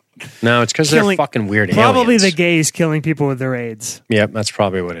 that's it. No, it's because they're fucking weird probably aliens. The gays killing people with their AIDS. Yep, that's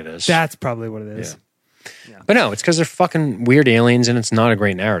probably what it is. That's probably what it is. Yeah. But no, it's because they're fucking weird aliens and it's not a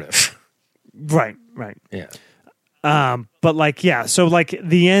great narrative. Right. Yeah. But like, yeah, so like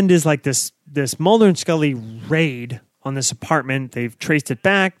the end is like this Mulder and Scully raid on this apartment. They've traced it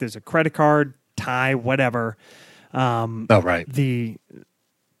back. There's a credit card, tie, whatever. Right.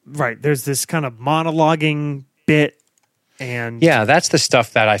 There's this kind of monologuing bit. And yeah, that's the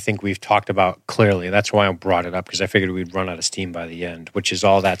stuff that I think we've talked about clearly. That's why I brought it up, because I figured we'd run out of steam by the end, which is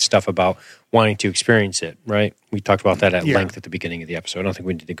all that stuff about wanting to experience it, right? We talked about that at length at the beginning of the episode. I don't think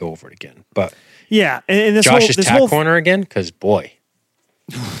we need to go over it again. But yeah, and this Josh's Tack Corner again, because boy,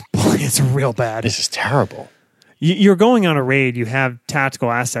 it's real bad. This is terrible. You're going on a raid. You have tactical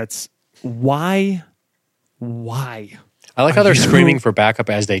assets. Why? I like how they're screaming for backup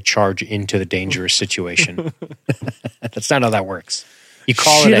as they charge into the dangerous situation. That's not how that works. You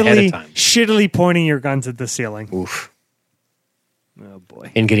call it ahead of time. Shittily pointing your guns at the ceiling. Oof. Oh,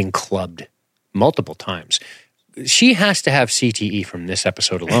 boy. And getting clubbed multiple times. She has to have CTE from this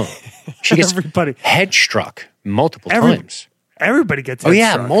episode alone. She gets head struck multiple times. Everybody gets head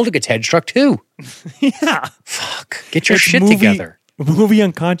struck. Oh, yeah. Mulder gets head struck, too. Yeah. Fuck. Get your shit together. Movie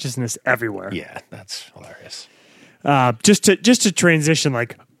unconsciousness everywhere. Yeah, that's hilarious. Just to transition,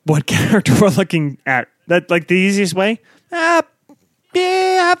 like what character we're looking at. That like the easiest way. Have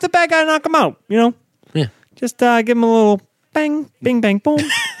the bad guy knock him out. You know. Yeah. Just give him a little bang, bing, bang, boom.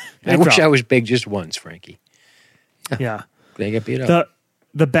 I wish I was big just once, Frankie. Yeah. They get beat up.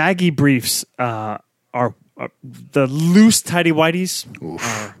 The baggy briefs are the loose tighty whities.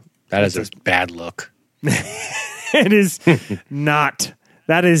 Oof. That is a bad look. It is not.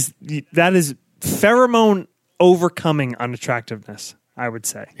 That is pheromone overcoming unattractiveness, I would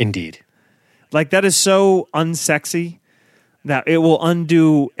say. Indeed. Like, that is so unsexy that it will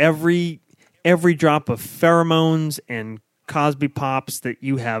undo every drop of pheromones and Cosby pops that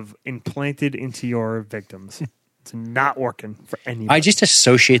you have implanted into your victims. It's not working for anybody. I just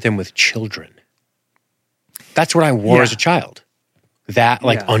associate them with children. That's what I wore as a child. That,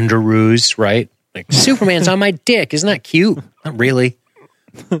 like, underoos, right? Like, Superman's on my dick. Isn't that cute? Not really.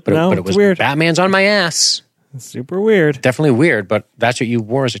 But it was weird. Batman's on my ass. It's super weird. Definitely weird, but that's what you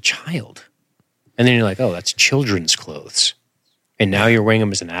wore as a child. And then you're like, oh, that's children's clothes. And now you're wearing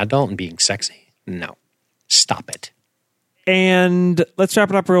them as an adult and being sexy? No. Stop it. And let's wrap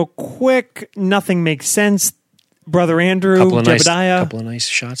it up real quick. Nothing makes sense. Brother Andrew, Jebediah. Couple of nice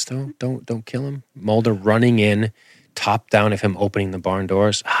shots, though. Don't kill him. Mulder running in, top down of him opening the barn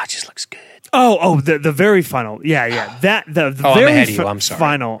doors. It just looks good. Oh, the very final. Yeah. That the very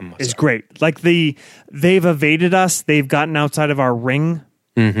final is great. Like they've evaded us. They've gotten outside of our ring.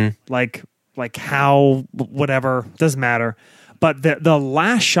 Mm-hmm. Like how, whatever, doesn't matter. But the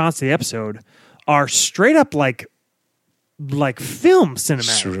last shots of the episode are straight up like film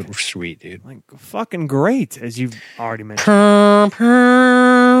cinematic. Sweet, dude. Like fucking great, as you've already mentioned.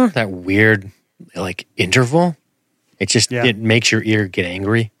 That weird like interval. It just it makes your ear get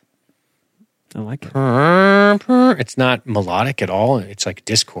angry. I like it. It's not melodic at all. It's like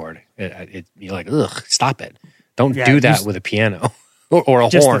Discord. You're like, ugh, stop it. Don't do that with a piano or a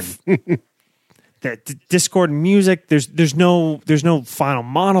horn. The Discord music. There's no final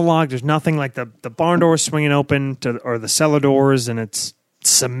monologue. There's nothing like the barn doors swinging open or the cellar doors, and it's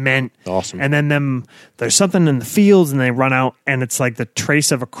cement. Awesome. And then there's something in the fields, and they run out, and it's like the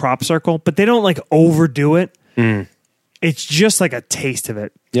trace of a crop circle, but they don't like overdo it. It's just like a taste of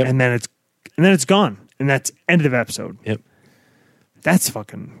it, and then it's gone, and that's end of the episode. Yep. That's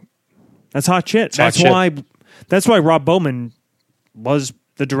hot shit. That's why Rob Bowman was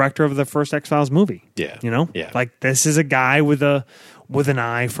the director of the first X-Files movie. Yeah. You know? Yeah. Like, this is a guy with an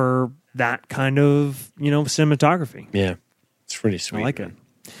eye for that kind of, cinematography. Yeah. It's pretty sweet. I like it.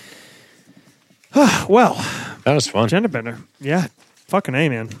 Well, that was fun. Gender bender. Yeah. Fucking A,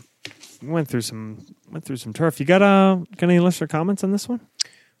 man. We went through some turf. You got any listener comments on this one?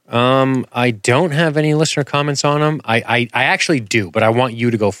 I don't have any listener comments on them. I actually do, but I want you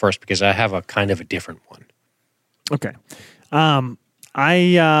to go first because I have a kind of a different one. Okay.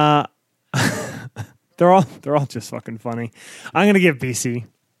 They're all just fucking funny. I'm gonna give BC.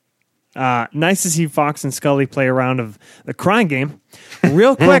 Nice to see Fox and Scully play a round of the crying game.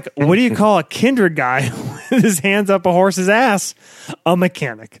 Real quick, what do you call a kindred guy with his hands up a horse's ass? A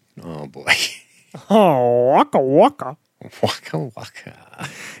mechanic. Oh boy. Oh, waka waka. Waka waka.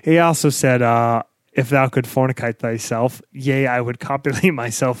 He also said, if thou could fornicate thyself, yea, I would copulate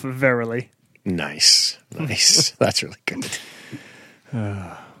myself verily. Nice. That's really good.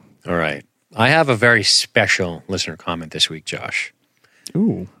 All right. I have a very special listener comment this week, Josh.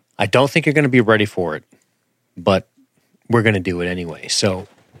 Ooh. I don't think you're going to be ready for it, but we're going to do it anyway. So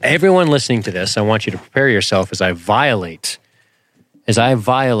everyone listening to this, I want you to prepare yourself as I violate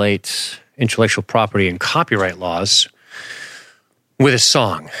intellectual property and copyright laws with a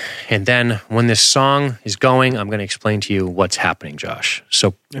song. And then when this song is going, I'm going to explain to you what's happening, Josh.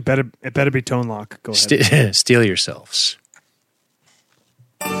 So it better be tone lock. Go ahead. Steel yourselves.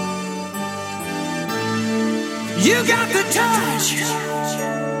 You got the touch.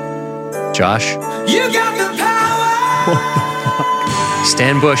 Josh. You got the power.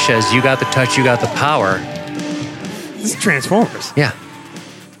 Stan Bush says, you got the touch, you got the power. This is Transformers. Yeah.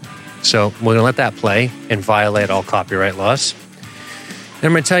 So we're going to let that play and violate all copyright laws. And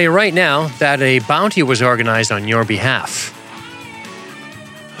I'm going to tell you right now that a bounty was organized on your behalf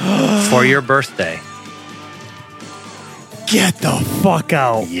for your birthday. Get the fuck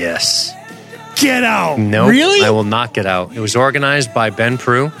out. Yes. Get out. No, really? I will not get out. It was organized by Ben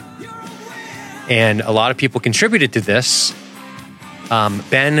Prue, and a lot of people contributed to this.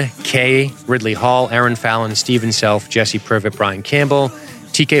 Ben, Kay, Ridley Hall, Aaron Fallon, Stephen Self, Jesse Privet, Brian Campbell,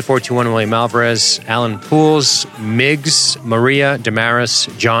 TK421, William Alvarez, Alan Pools, Miggs, Maria, Damaris,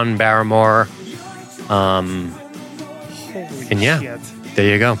 John Barrymore. Holy shit. There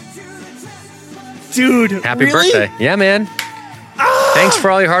you go. Dude, happy really? birthday. Yeah, man. Thanks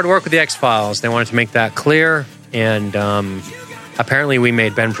for all your hard work with the X-Files. They wanted to make that clear, and apparently we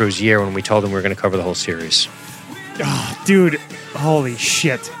made Ben Prue's year when we told him we were going to cover the whole series. Oh, dude, holy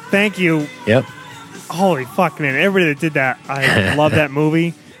shit. Thank you. Yep. Holy fuck, man. Everybody that did that, I love that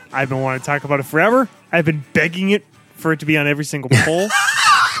movie. I've been wanting to talk about it forever. I've been begging it for it to be on every single poll.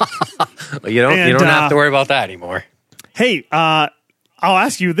 Well, you don't have to worry about that anymore. Hey, I'll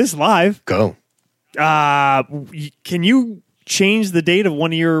ask you this live. Go. Can you change the date of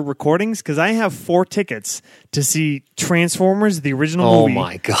one of your recordings? Because I have 4 tickets to see Transformers, the original movie. Oh,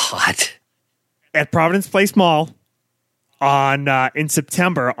 my God. At Providence Place Mall in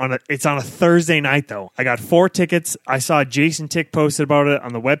September. It's on a Thursday night, though. I got 4 tickets. I saw Jason Tick posted about it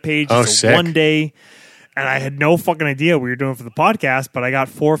on the webpage. It's sick. One day. And I had no fucking idea what we were doing for the podcast, but I got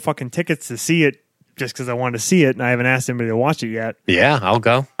 4 fucking tickets to see it just because I wanted to see it, and I haven't asked anybody to watch it yet. Yeah, I'll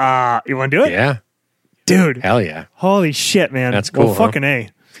go. You want to do it? Yeah. Dude. Hell yeah. Holy shit, man. That's cool. Well, fucking A.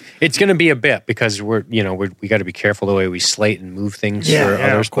 It's going to be a bit because we got to be careful the way we slate and move things for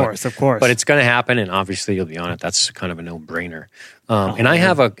others. Of course. But it's going to happen, and obviously you'll be on it. That's kind of a no-brainer. And I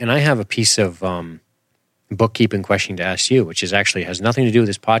have a piece of bookkeeping question to ask you, which has nothing to do with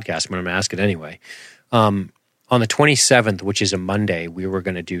this podcast, but I'm going to ask it anyway. On the 27th, which is a Monday, we were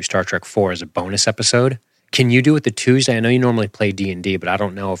going to do Star Trek 4 as a bonus episode. Can you do it the Tuesday? I know you normally play D&D, but I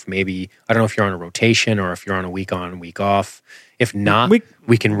don't know if you're on a rotation or if you're on a week on, week off. If not,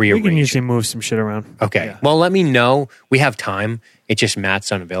 we can rearrange. We can usually move some shit around. Okay. Yeah. Well, let me know. We have time. It's just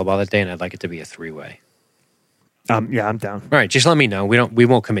Matt's unavailable that day, and I'd like it to be a 3-way. Yeah, I'm down. All right, just let me know. We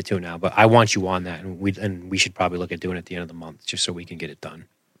won't commit to it now, but I want you on that, and we should probably look at doing it at the end of the month just so we can get it done.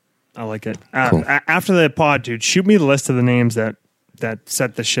 I like it. Cool. After the pod, dude, shoot me the list of the names that that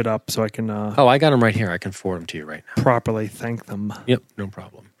set this shit up so I can Oh, I got them right here. I can forward them to you right now. properly thank them. Yep, no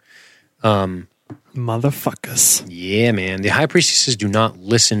problem. Motherfuckers. Yeah, man. The High Priestesses do not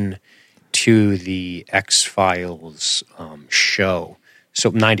listen to the X-Files show.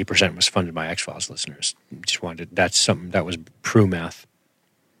 So 90% was funded by X-Files listeners. Just wanted that's something that was Prue math.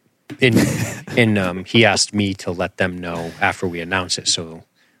 And he asked me to let them know after we announce it, so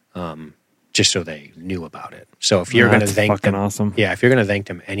just so they knew about it. So if you're going to thank them, awesome. yeah, if you're going to thank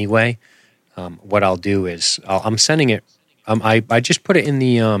them anyway, what I'll do is I'm sending it. I just put it in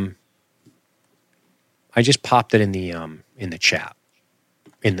the. I just popped it in the chat,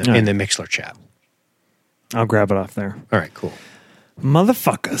 in the Mixler chat. I'll grab it off there. All right, cool.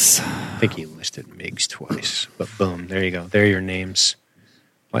 Motherfuckers. I think he listed Migs twice, but boom, there you go. There are your names.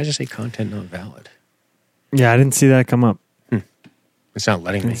 Why does it say content not valid? Yeah, I didn't see that come up. It's not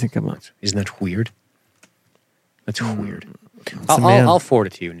letting me. Come on. Isn't that weird? That's weird. a man. I'll forward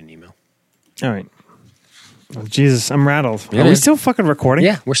it to you in an email. All right. Oh, Jesus, I'm rattled. Yeah, Are we man. still fucking recording?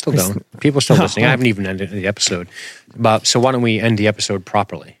 Yeah, we're still going. People are still listening. I haven't even ended the episode. So why don't we end the episode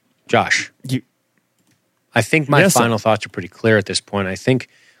properly? Josh, I think my final thoughts are pretty clear at this point. I think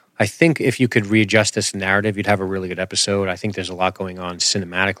if you could readjust this narrative, you'd have a really good episode. I think there's a lot going on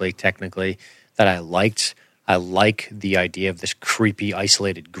cinematically, technically, that I liked. I like the idea of this creepy,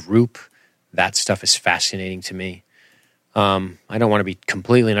 isolated group. That stuff is fascinating to me. I don't want to be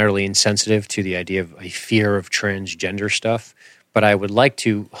completely and utterly insensitive to the idea of a fear of transgender stuff, but I would like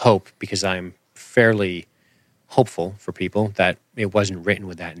to hope, because I'm fairly hopeful for people, that it wasn't written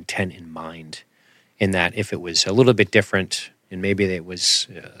with that intent in mind, in that if it was a little bit different and maybe it was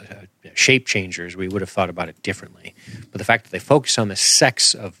shape changers, we would have thought about it differently. But the fact that they focus on the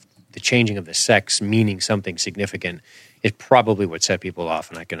sex of the changing of the sex meaning something significant is probably what set people off,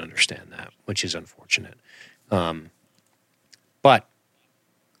 and I can understand that, which is unfortunate. But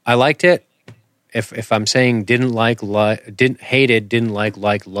I liked it. If I'm saying didn't like, hated, didn't like,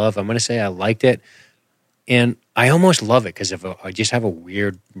 love, I'm going to say I liked it. And I almost love it because I just have a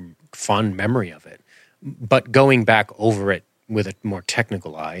weird, fond memory of it. But going back over it with a more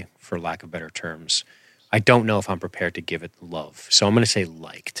technical eye, for lack of better terms, I don't know if I'm prepared to give it love. So I'm going to say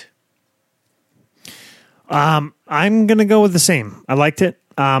liked. I'm going to go with the same. I liked it.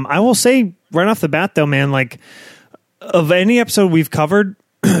 I will say right off the bat, though, man, like, of any episode we've covered,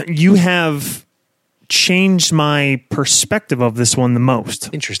 you have changed my perspective of this one the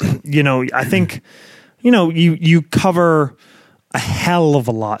most. Interesting. I think, you cover a hell of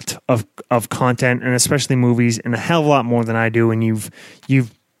a lot of content, and especially movies, and a hell of a lot more than I do. And you've,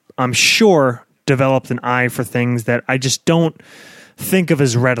 I'm sure, developed an eye for things that I just don't think of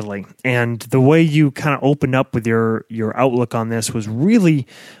as readily. And the way you kind of opened up with your outlook on this was really,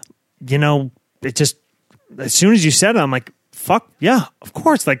 it just, as soon as you said it, I'm like, fuck yeah, of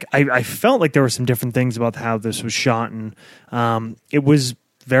course. Like I felt like there were some different things about how this was shot, and it was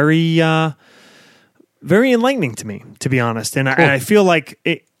very, very enlightening to me, to be honest. And cool. I feel like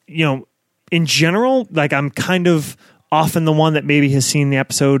it, in general, like I'm kind of often the one that maybe has seen the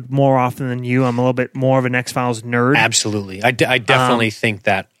episode more often than you. I'm a little bit more of an X-Files nerd. Absolutely. I definitely think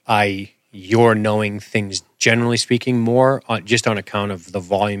that you're knowing things, generally speaking, more just on account of the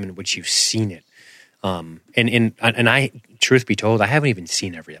volume in which you've seen it. And I, truth be told, I haven't even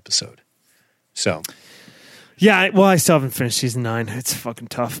seen every episode. So, yeah, well, I still haven't finished season 9. It's fucking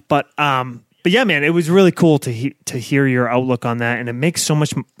tough, but yeah, man, it was really cool to hear your outlook on that, and it makes so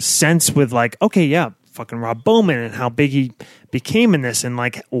much sense with like, okay, yeah, fucking Rob Bowman and how big he became in this, and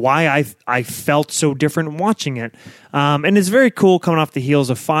like why I felt so different watching it. And it's very cool coming off the heels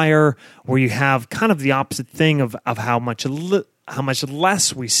of Fire, where you have kind of the opposite thing of how much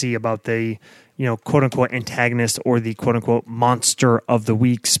less we see about the quote unquote antagonist or the quote unquote monster of the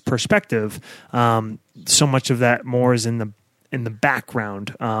week's perspective. So much of that more is in the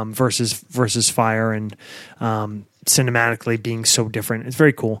background versus Fire, and cinematically being so different. It's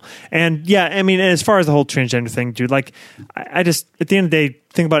very cool. And yeah, I mean, as far as the whole transgender thing, dude, like I just, at the end of the day,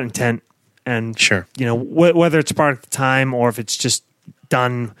 think about intent, and sure, whether it's part of the time or if it's just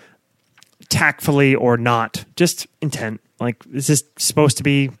done tactfully or not, just intent. Like, is this supposed to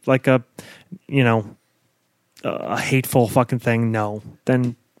be like a hateful fucking thing? No,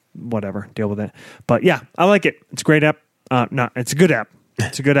 then whatever, deal with it. But yeah, I like it. It's a great app. No, it's a good app.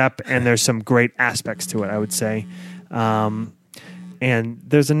 It's a good app, and there's some great aspects to it, I would say. And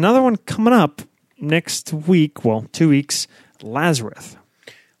there's another one coming up next week. Well, 2 weeks. Lazarus,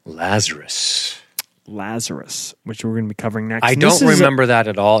 which we're going to be covering next. I don't remember that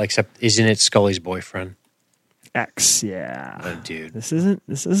at all. Except, isn't it Scully's boyfriend? X, yeah. Oh, dude, This is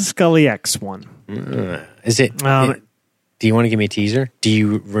a Scully X one. Is it? Do you want to give me a teaser? Do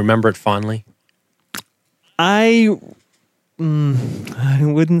you remember it fondly? I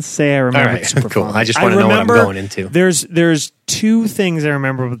wouldn't say I remember All right, it super cool. fondly. I just want to know what I'm going into. There's two things I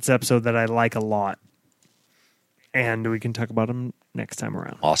remember with this episode that I like a lot, and we can talk about them next time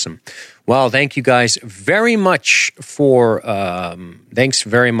around. Awesome. Well, thank you guys very much for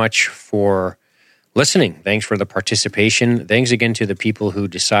listening. Thanks for the participation. Thanks again to the people who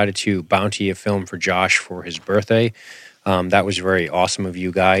decided to bounty a film for Josh for his birthday. That was very awesome of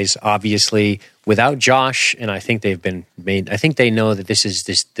you guys. Obviously, without Josh, and I think they've been made, I think they know that this is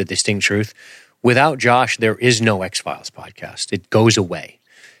the distinct truth. Without Josh, there is no X-Files podcast. It goes away.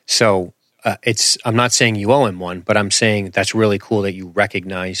 So I'm not saying you owe him one, but I'm saying that's really cool that you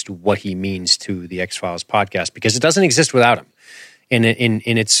recognized what he means to the X-Files podcast, because it doesn't exist without him. And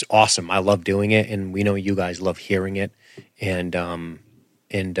it's awesome. I love doing it, and we know you guys love hearing it. And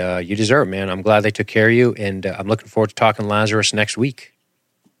you deserve it, man. I'm glad they took care of you, and I'm looking forward to talking Lazarus next week.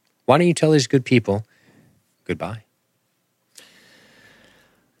 Why don't you tell these good people goodbye?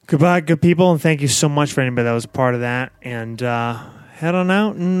 Goodbye, good people, and thank you so much for anybody that was a part of that. And head on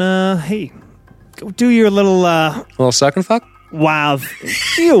out and, hey, go do your little Little suck and fuck? wow,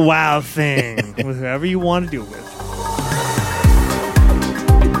 do your wow thing with whoever you want to do it with.